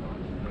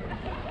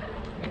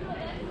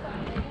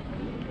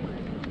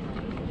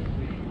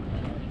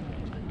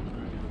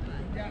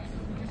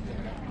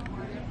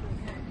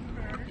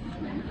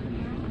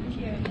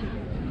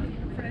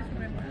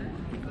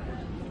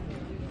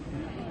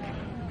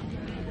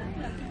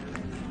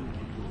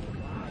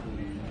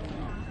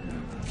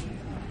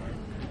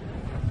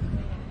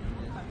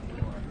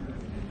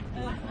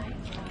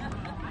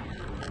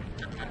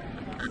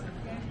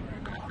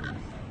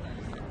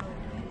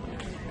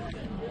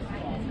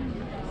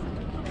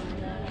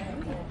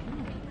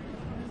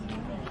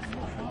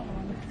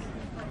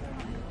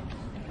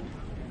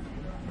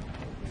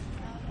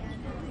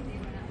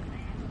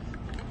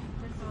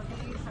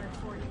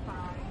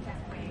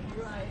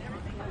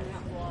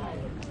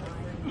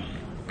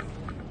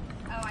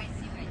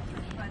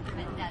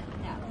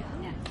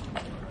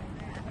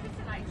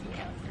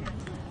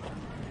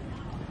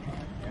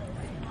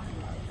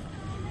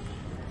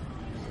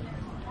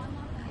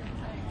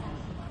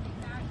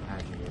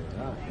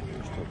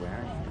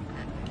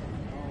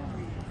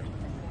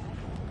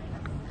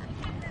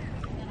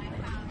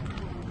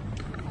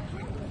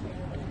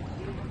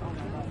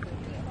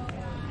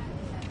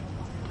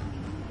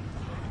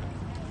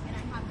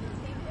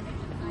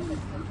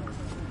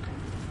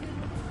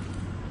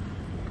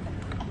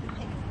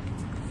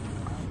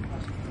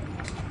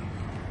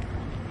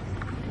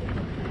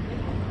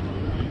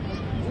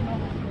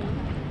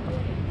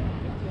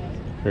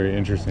 Very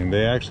interesting.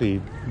 They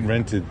actually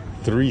rented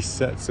 3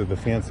 sets of the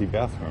fancy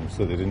bathrooms,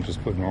 so they didn't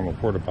just put normal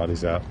porta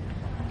potties out.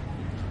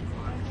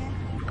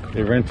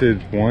 They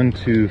rented 1,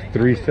 2,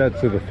 3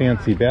 sets of the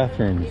fancy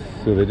bathrooms,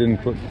 so they didn't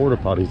put porta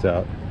potties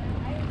out.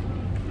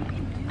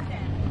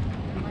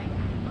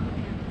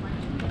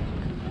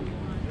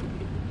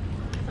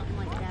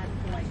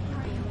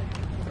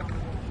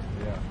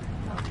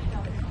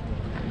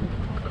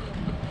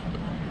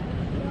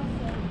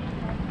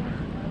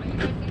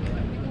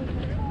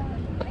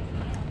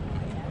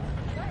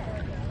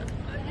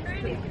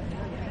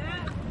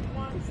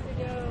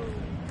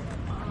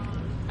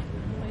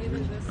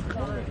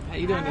 How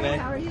you doing today?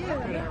 How are you?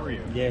 Good, how are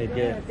you? Good,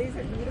 good. These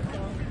are beautiful.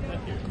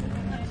 Thank you.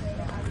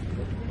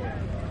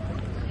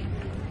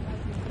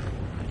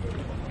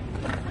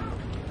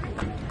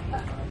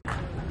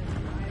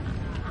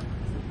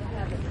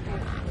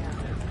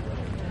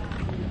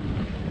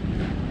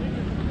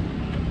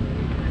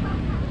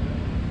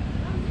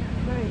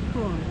 Very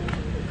cool.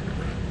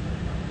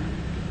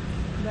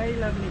 Very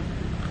lovely.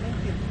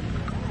 Thank you.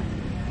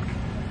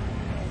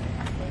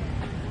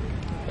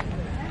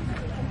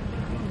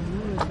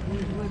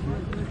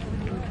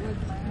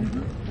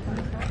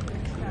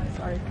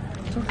 Sorry.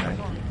 It's okay.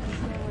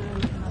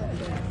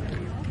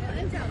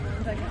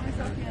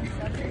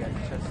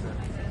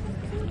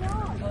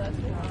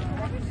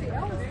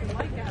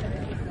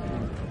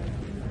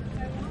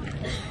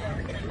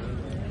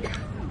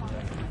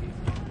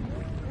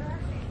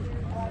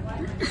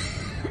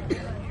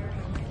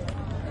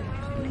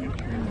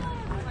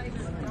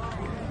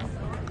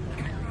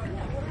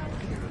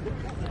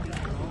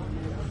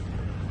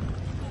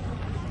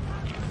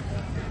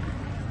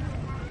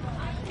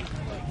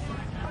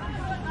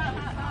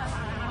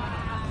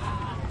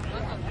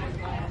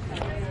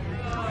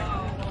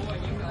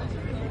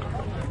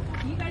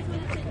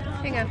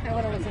 Hang on, I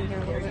want to listen here a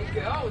little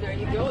bit. Oh, there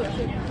you go.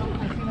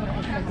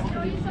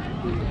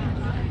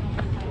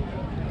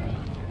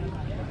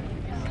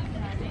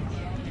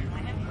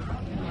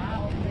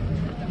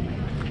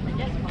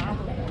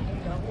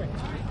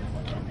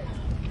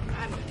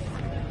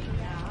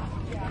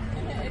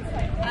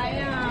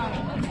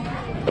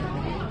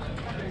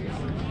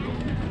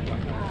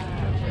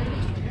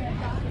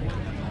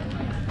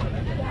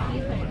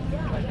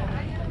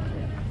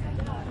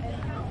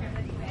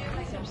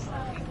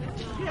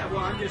 Yeah,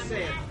 well, I'm just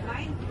saying.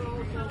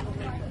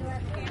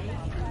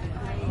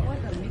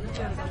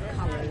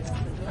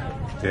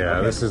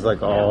 Yeah, this is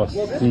like all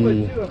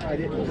sea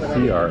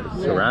art,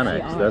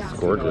 ceramics. That's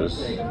gorgeous.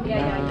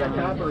 The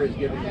copper is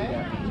giving you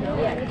that.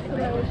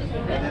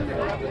 And then they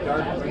have the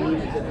dark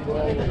greens and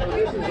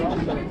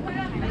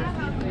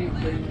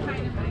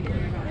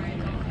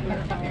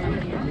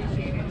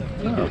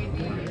Oh.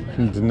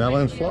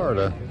 Denellen,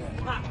 Florida.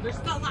 There's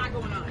still a lot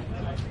going on.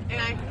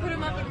 And I put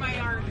them up in my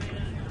yard.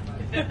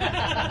 My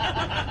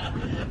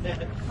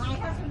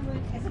husband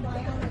is a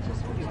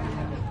biologist.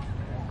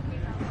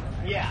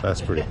 Yeah.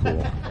 That's pretty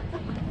cool.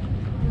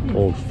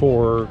 Old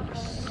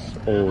forks,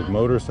 old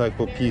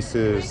motorcycle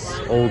pieces,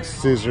 old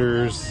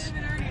scissors,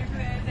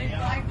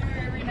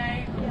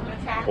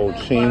 old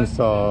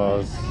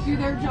chainsaws. Do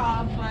their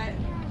job, but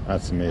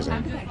That's amazing.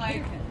 I'm just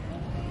like,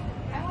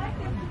 I like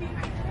it.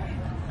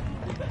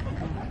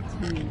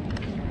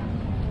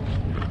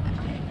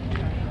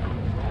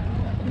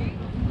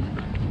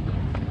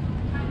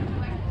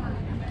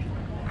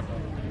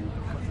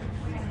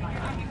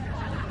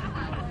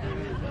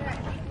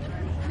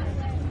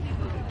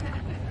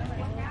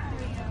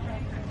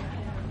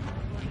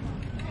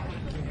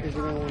 Is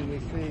it when we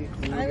think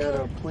we got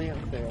a plant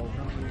sale?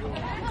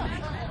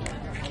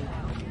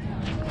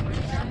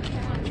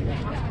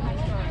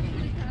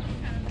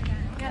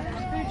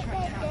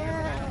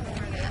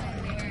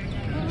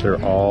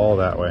 They're all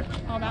that way.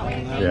 All that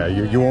way? Yeah,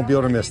 you won't be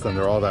able to miss them.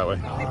 They're all that way.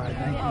 All right,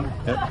 thank you.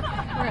 Yep.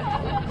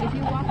 If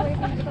you walk away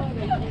from the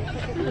building,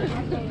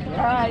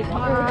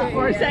 all right,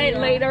 or say it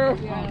later.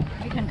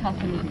 You can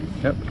custom.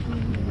 Yep.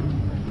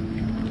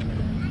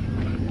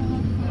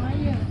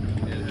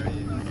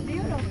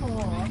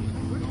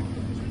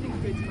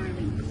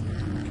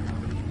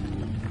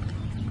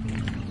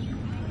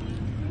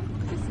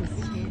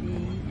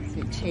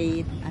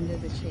 Shade, under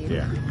the shade.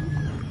 Yeah.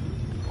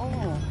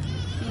 Oh,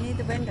 you need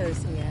the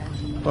windows here.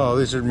 Well,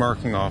 these are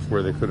marking off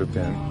where they could have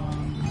been.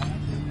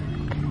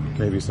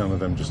 Maybe some of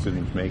them just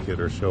didn't make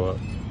it or show up.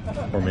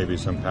 Or maybe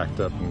some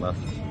packed up and left.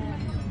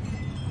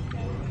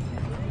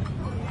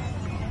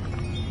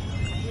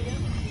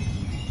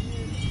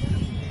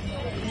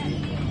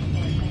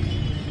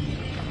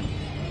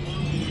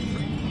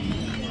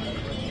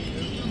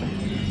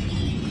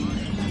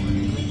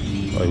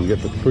 Oh, you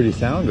get the pretty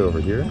sound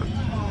over here.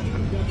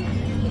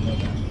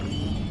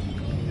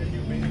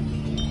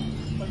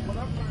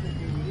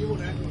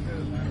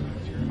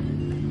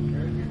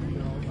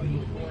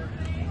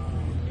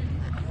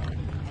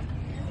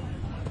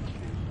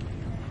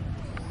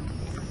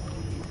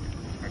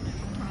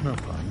 No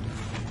problem.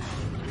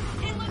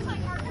 It looks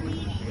like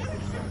Archimedes.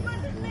 It's so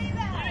fun to say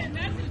that.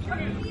 That's true.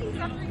 Archimedes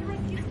after he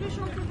rescues fish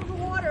from the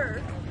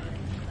water.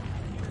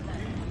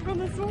 From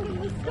the sword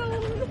in the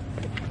stone.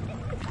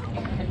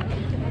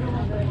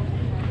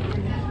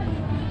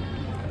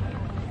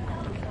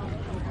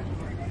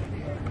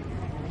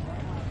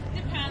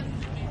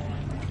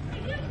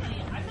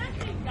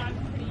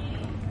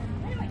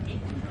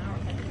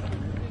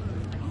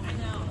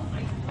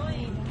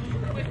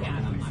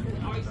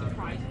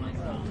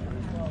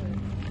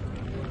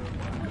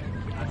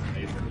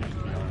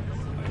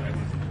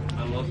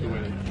 I love the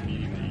way that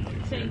you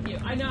Thank you.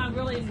 I know, I'm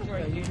really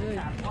enjoying it.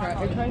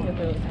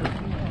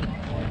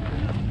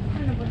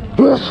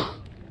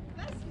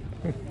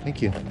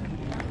 Thank you.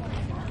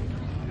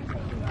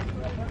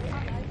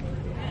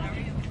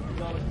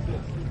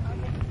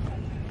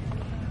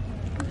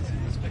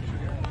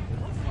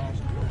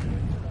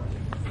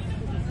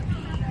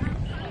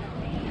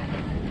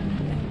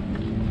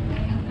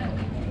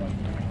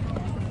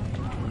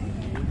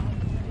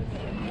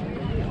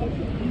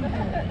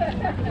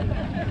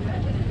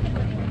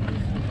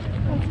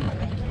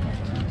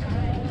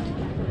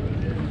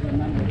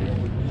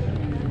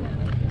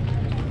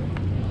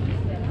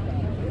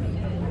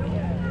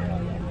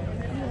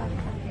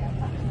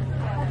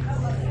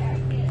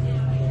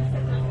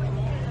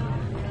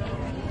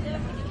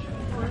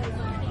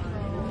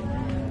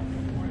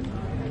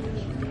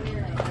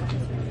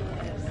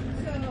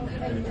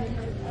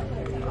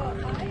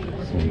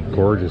 Some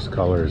gorgeous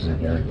colors in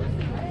here.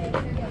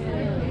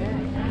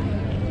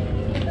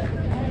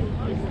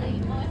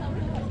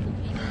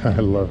 I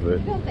love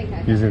it.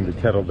 Using the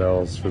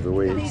kettlebells for the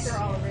weights.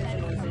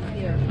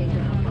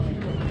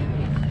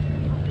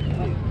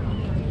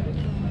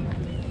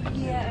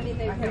 Yeah, I mean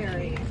they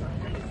vary.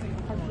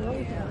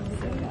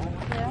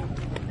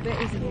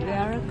 Where is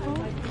Valrico?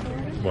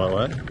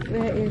 What?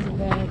 Where is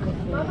Valrico?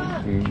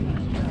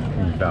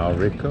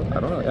 Valrico? I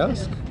don't know.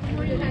 Ask.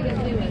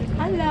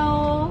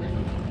 Hello.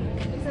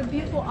 It's a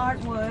beautiful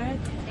artwork.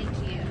 Thank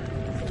you.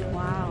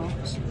 Wow.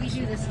 We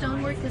do the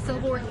stonework, the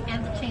silverwork,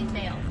 and the chain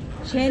mail.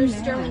 Chain There's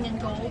mail. sterling and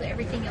gold.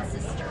 Everything else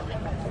is sterling.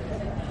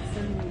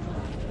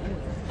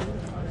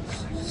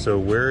 So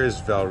where is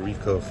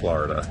Valrico,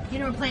 Florida? You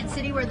know Plant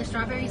City where the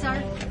strawberries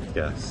are?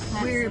 Yes.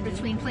 We're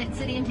between Plant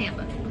City and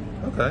Tampa.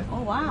 Okay.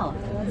 Oh wow.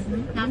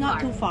 Not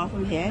Not far. too far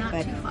from here, Not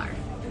but too far.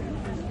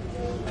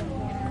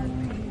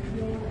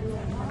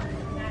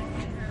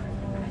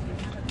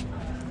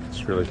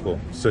 It's really cool.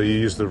 So you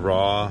use the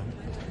raw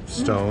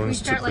stones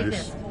We start to like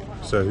produce.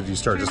 this. So do you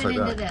start just Turn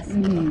like it that?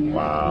 into this.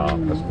 Wow,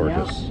 that's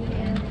gorgeous.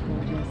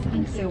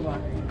 pink silver.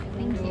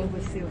 Thank you.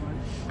 With silver.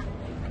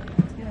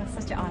 You're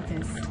such an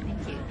artist.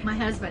 Thank you. My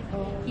husband,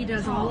 he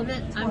does all of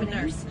it. I'm a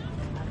nurse.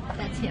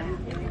 That's him.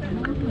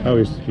 Oh,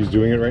 he's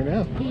doing it right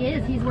now. He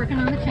is. He's working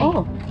on the chain.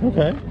 Oh.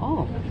 Okay.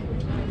 Oh.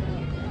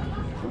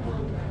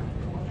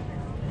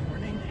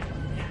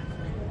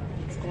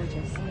 It's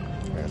gorgeous.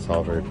 That's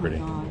all very pretty.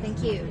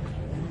 Thank you.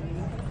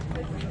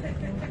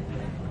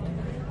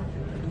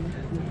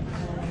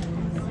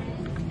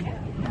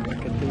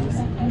 Look at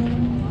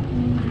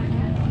these.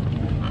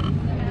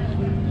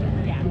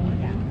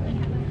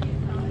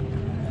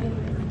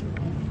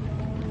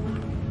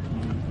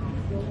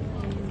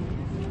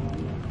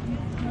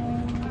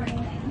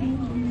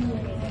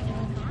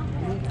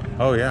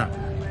 Oh yeah,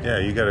 yeah.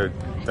 You gotta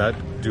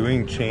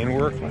doing chain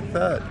work like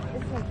that.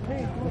 It's a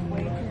very good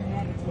way to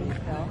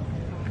meditate, though.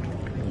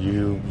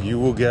 You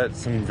will get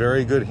some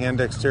very good hand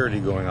dexterity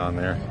going on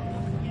there.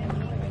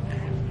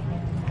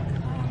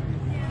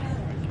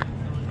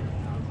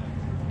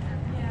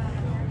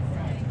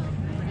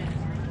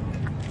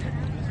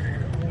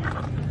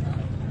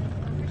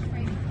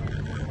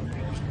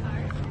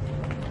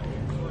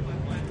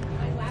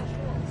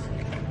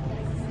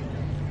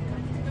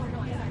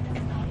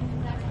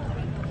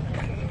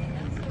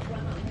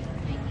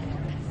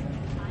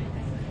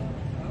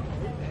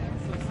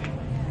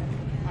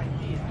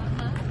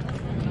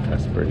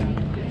 That's pretty.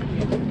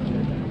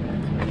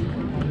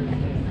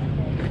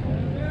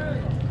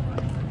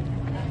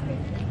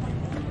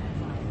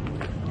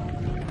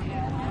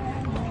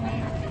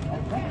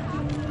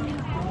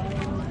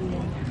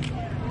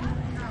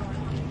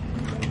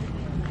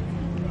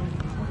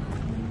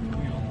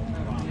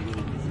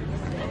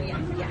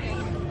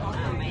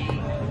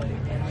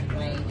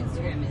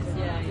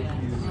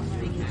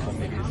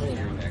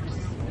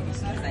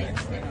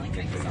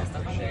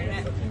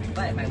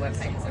 But my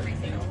website has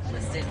everything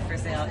listed for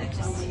sale. It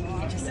just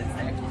sits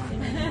there.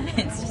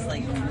 It's just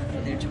like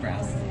there to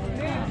browse.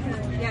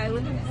 Yeah, I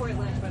live in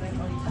Portland, but I'm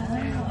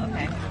Oh,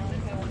 okay.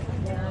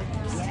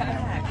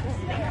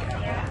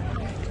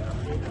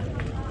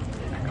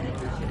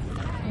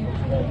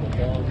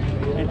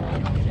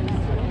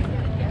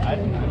 I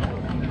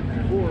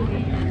before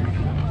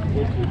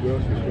went to the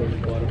grocery store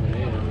and bought a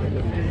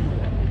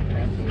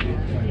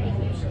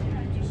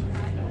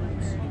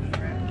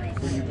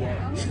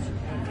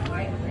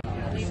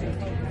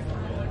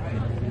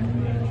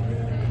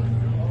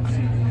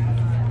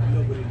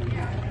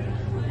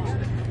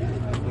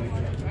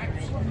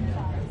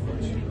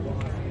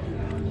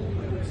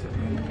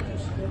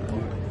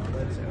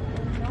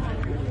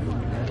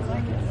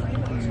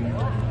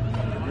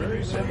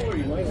Very simple.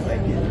 You might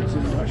like it. It's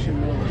in Russian,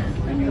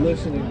 and you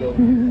listen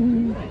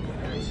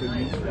So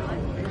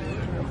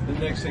the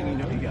next thing you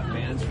know, you got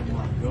bands from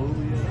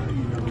Mongolia,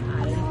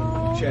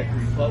 Czech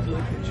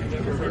Republic that you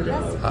never heard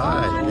of.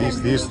 Hi,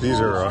 these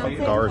are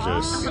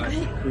gorgeous.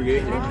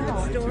 Create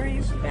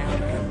Stories about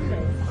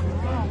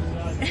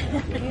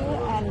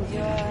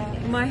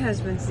My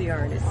husband's the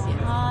artist.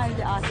 Ah,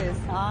 the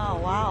artist. Ah,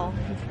 wow.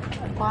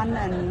 Fun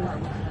and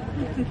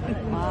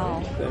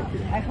wow.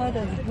 I heard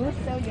of good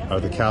show yesterday. Are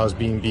the cows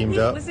being beamed It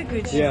up? was a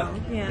good show. Yeah.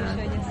 Yeah.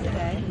 Show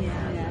yesterday.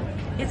 Yeah.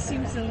 It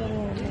seems a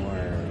little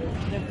more,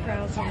 the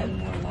crowds are a little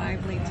more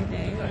lively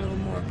today, a little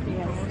more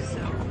people. So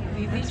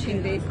maybe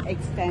Wishing they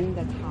extend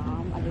the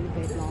time a little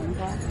bit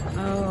longer.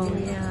 Oh,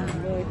 We yeah.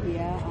 were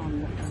here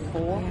on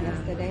 4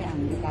 yesterday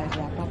and you guys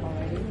wrap up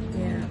already.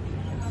 Yeah.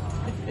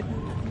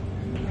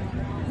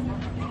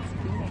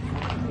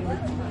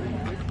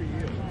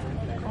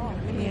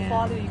 We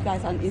follow you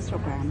guys on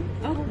Instagram.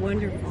 Oh,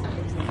 wonderful.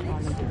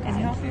 And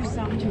help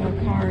yourself to a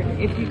card.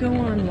 If you go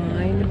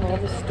online, all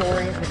the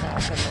stories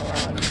about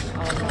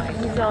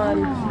him are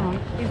online.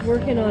 He's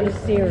working on a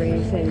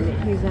series, and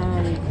he's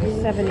on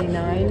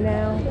 79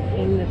 now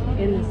in the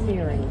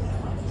series.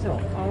 So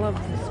all of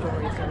the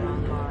stories are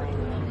online.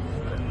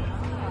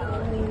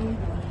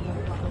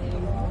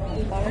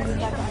 Follow you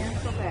guys on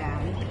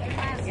Instagram.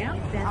 Yeah,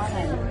 that's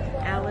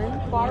Alan.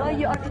 Follow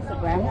you on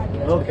Instagram.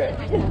 Okay.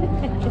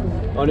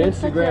 On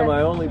Instagram,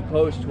 I only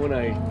post when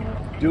I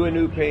do a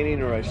new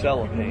painting or I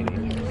sell a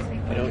painting.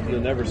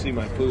 You'll never see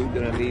my food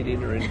that I'm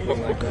eating or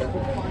anything like that.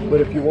 But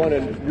if you want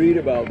to read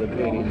about the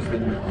paintings,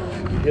 then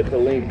hit the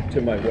link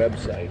to my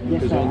website.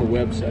 Because on the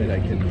website,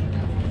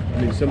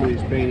 some of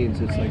these paintings,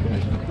 it's like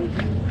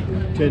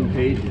 10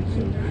 pages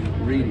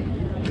of reading.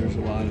 There's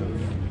a lot of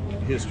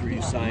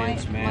history,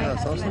 science,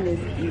 math.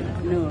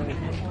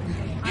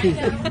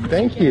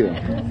 Thank you.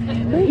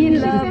 He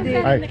loved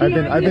it. I've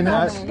been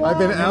outed. I've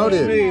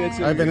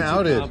been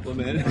outed.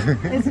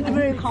 It's a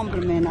very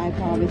compliment, I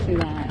promise you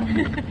that.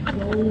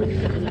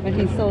 But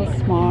he's so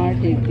smart,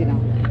 you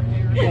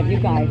you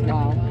guys,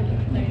 wow.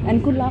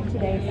 And good luck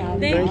today, Sal.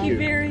 Thank you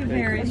very,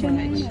 very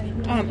much.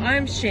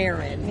 I'm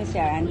Sharon. Miss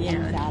Sharon.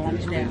 Yeah. Alan.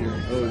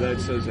 Oh, that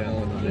says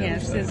Alan on that. Yeah,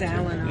 it says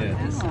Alan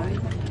on this side.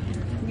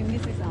 You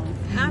Mrs. Alan.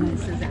 I'm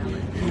Mrs.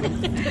 Alan.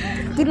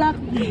 Good luck.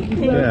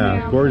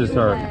 Yeah, gorgeous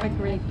art. Have a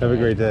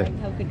great day.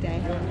 Have a good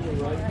day.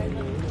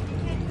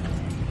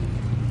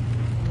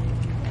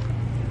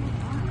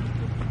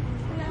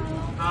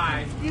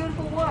 Hi.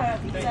 Beautiful work.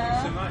 Thank you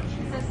so much.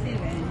 Mr.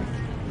 Stevens.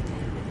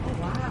 Oh,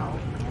 wow.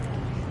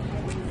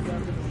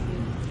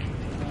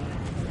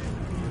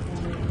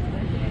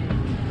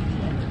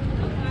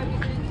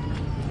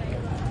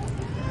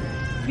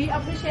 We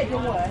appreciate your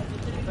work.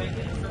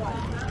 Wow.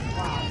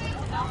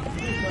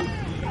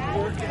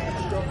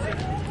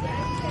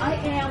 I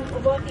am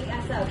working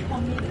as a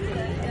community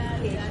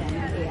education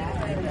here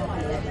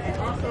and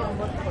also I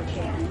work for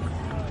Chance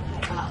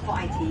for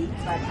IT,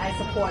 but I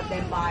support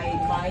them by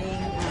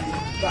buying.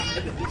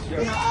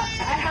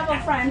 I have a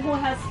friend who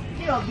has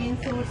been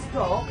through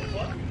stroke.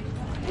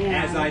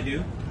 As I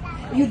do.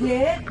 You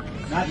did?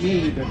 Not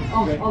me, but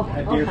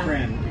a dear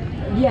friend.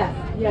 Yes.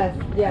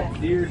 A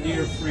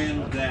dear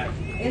friend that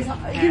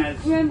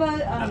has remember,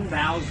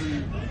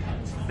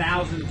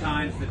 1,000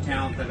 times the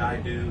talent that I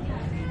do,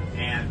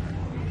 and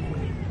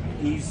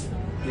it's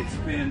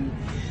been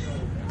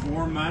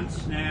 4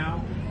 months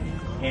now,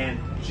 and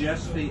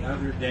just the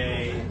other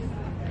day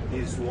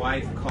his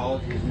wife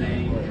called his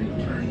name and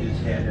he turned his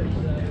head and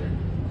looked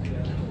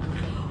at her.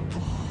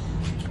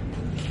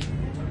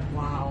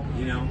 Wow.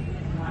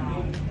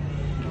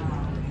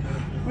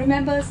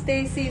 Remember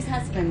Stacy's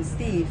husband,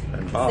 Steve?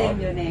 And Bob. Same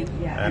your name.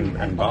 Yeah.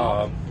 And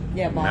Bob.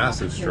 Yeah, Bob.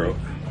 Massive stroke.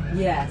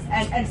 Yes.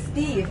 And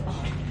Steve,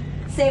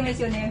 same as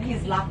your name,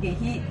 he's lucky.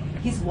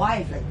 His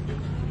wife,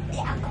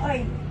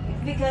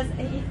 because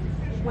he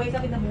wakes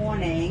up in the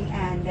morning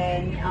and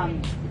then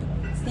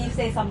Steve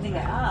says something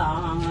like,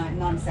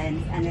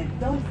 nonsense, and then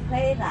don't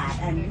play that.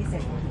 And he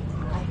said,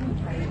 I don't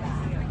play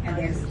that. And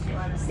then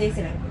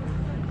Stacy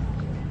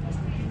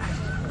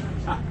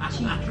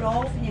she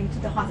drove him to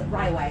the hospital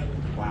right away.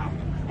 Wow.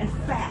 And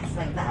fast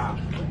like that.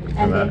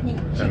 And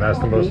that's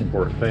the most me.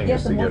 important thing,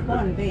 Yes, is to get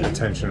the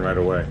attention right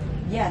away.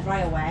 Yeah,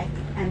 right away.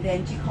 And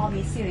then she called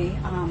me, Siri,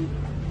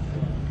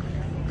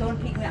 don't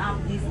pick me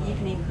up this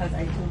evening because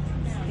I took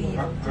Steve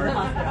to the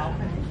hospital.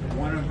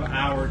 One of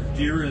our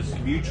dearest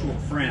mutual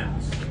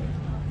friends,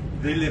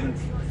 they live in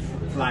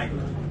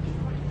Flagler,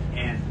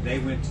 and they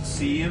went to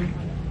see him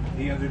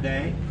the other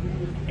day,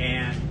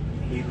 and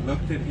he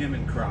looked at him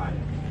and cried.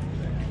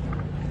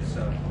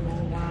 So,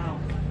 wow,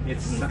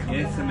 it's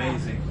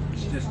amazing.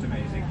 It's just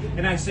amazing.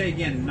 And I say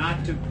again,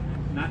 not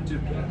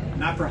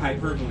for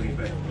hyperbole,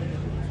 but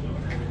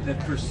the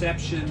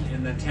perception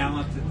and the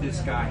talent that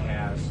this guy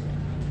has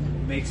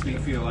makes me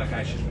feel like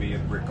I should be a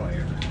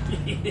bricklayer.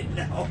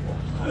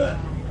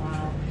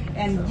 Wow.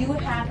 And you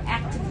have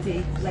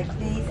activities like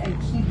this and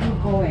keep you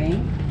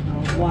going.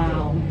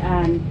 Wow.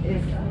 And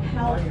it's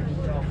help, it's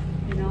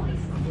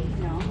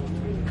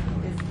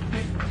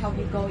help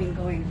you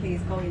going,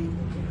 please, going.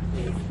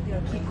 Please,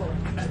 keep going.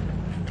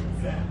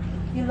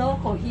 You're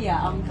local here.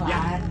 I'm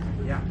glad.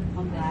 Yeah.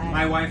 I'm glad.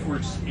 My wife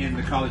works in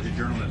the College of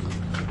Journalism.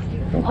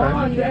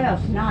 Oh,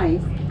 yes.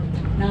 Nice.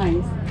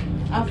 Nice.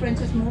 Our friend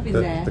just moved in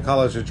there. The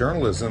College of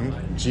Journalism,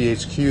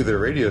 GHQ, their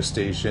radio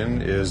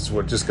station, is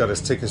what just got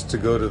us tickets to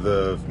go to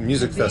the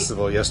music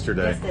festival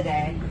yesterday.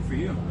 Yesterday. Good for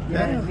you.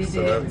 Yeah,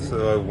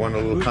 so I won a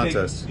little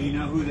contest. Do you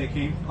know who they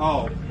came?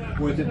 Oh,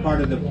 was it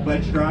part of the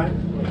pledge drive?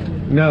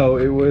 No,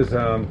 it was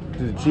the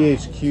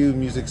GHQ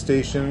music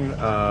station,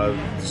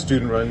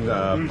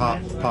 student-run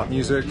pop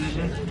music.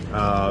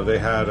 They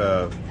had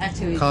a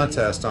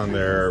contest on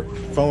their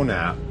phone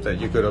app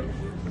that you could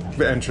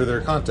enter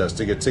their contest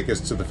to get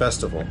tickets to the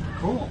festival.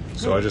 Cool.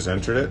 So I just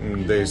entered it,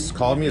 and they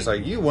called me. It's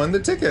like, you won the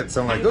tickets.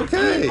 I'm like,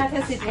 okay. We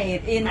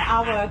participate in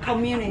our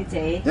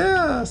community.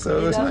 Yeah, so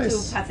it was we love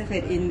nice. to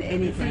participate in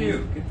anything. Good for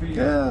you. Good for you.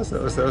 Yeah,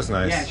 so that was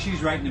nice. Yeah,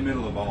 she's right in the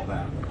middle of all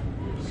that.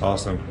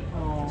 Awesome.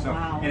 So,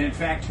 and in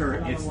fact,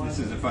 this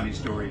is a funny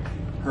story.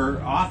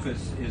 Her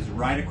office is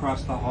right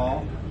across the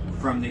hall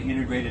from the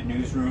integrated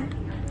newsroom.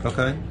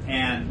 Okay.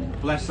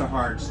 And bless their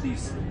hearts,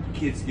 these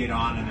kids get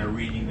on and they're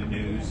reading the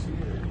news.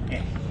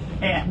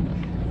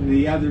 And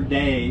the other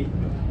day,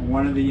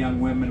 one of the young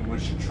women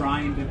was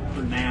trying to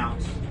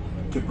pronounce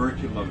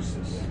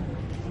tuberculosis,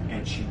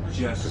 and she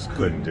just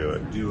couldn't do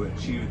it.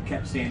 She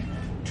kept saying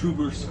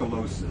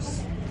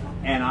tuberculosis,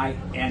 and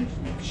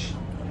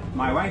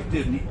my wife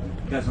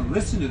doesn't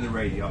listen to the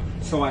radio,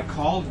 so I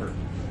called her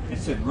and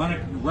said,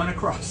 run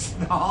across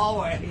the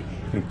hallway.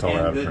 And tell her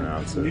how to the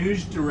pronounce it.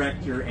 news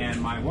director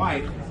and my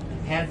wife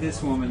had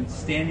this woman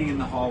standing in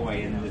the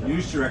hallway, and the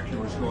news director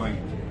was going,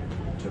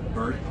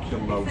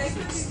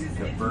 tuberculosis,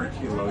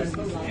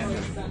 and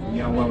the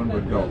young woman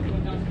would go,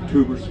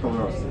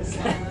 tuberculosis.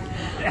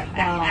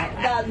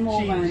 That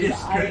moment, she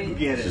just couldn't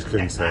get it. Just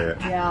couldn't say it.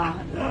 Yeah.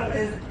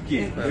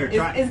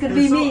 It's going to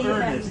be me.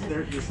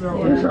 They're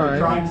so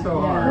trying so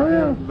hard.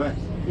 Oh, But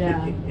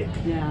Yeah.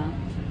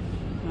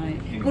 Right.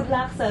 Good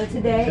luck, sir,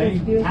 today.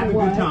 It's beautiful. Have a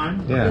good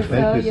time. Yeah, Yes,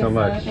 thank you sir. so Yes,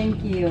 much. sir.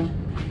 Thank you.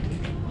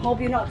 Hope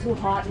you're not too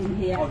hot in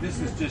here. Oh, this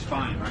is just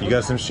fine, right? You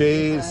got some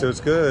shades, so it's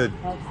good.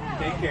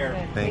 Take care.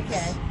 Thanks. Take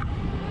care.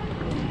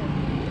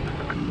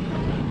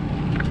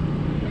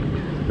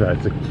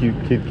 That's a cute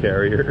kid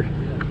carrier.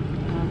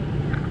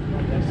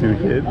 See the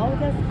kid? Oh,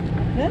 that's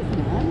nice.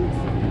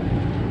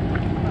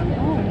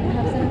 Oh, they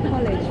have some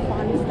college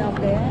fun stuff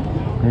there.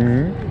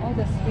 Mm-hmm. Oh,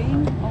 the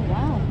swing. Oh,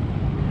 wow.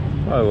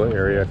 Oh, a little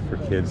area for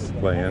kids to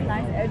play in.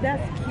 Nice.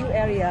 That's a cute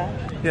area.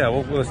 Yeah,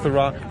 well, it's the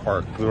rock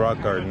park, the rock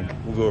garden.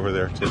 We'll go over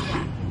there too.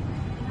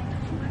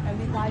 And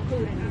we buy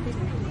food and we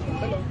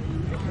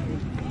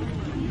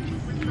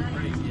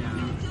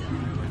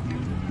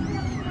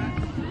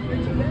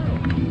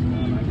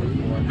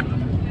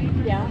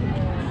Yeah.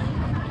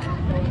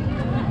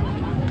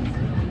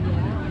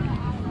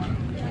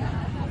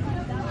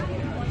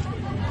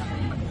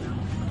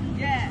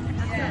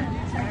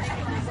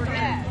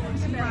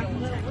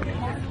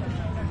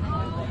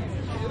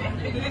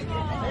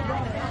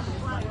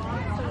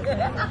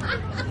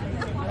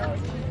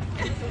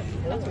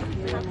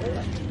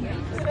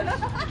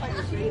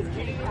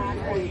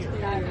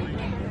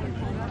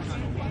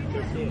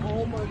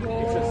 Oh my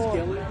god. It's a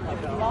skillet. I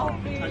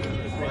love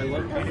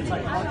it. It's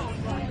like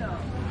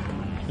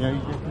Yeah, you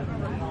get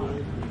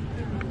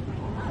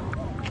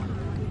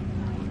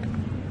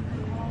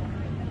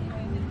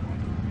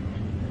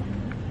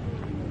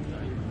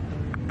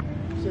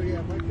So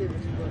yeah, my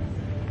favorite spot.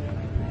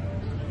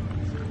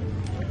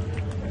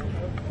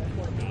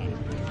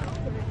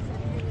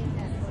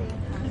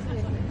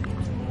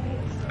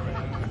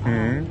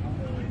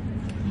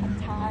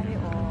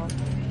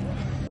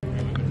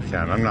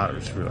 Yeah, I'm not.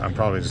 I'm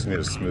probably just gonna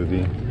get a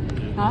smoothie.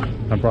 Huh?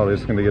 I'm probably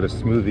just gonna get a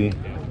smoothie.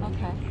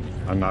 Okay.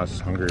 I'm not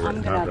hungry.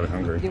 I'm Not really gonna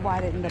hungry.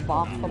 divide it in the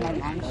box for my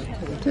lunch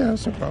too. Yeah,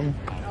 that's no problem.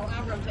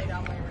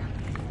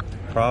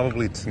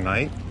 Probably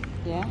tonight.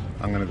 Yeah.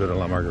 I'm gonna go to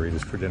La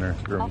Margarita's for dinner.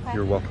 Okay.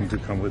 You're welcome to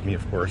come with me,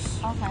 of course.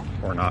 Okay.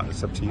 Or not.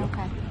 It's up to you.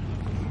 Okay.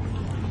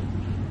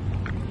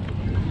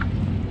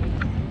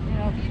 You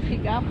know,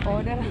 pick up,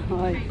 order,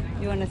 or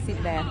you wanna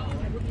sit there?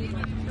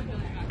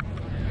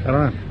 I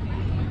don't know.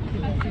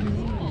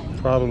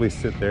 Probably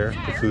sit there.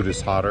 The food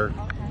is hotter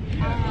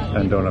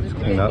and don't have to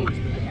clean up.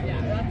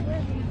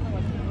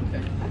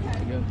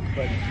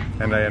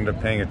 And I end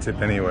up paying a tip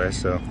anyway,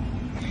 so.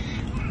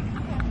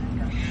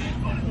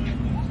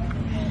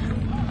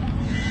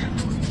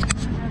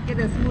 Get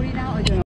a smoothie now or you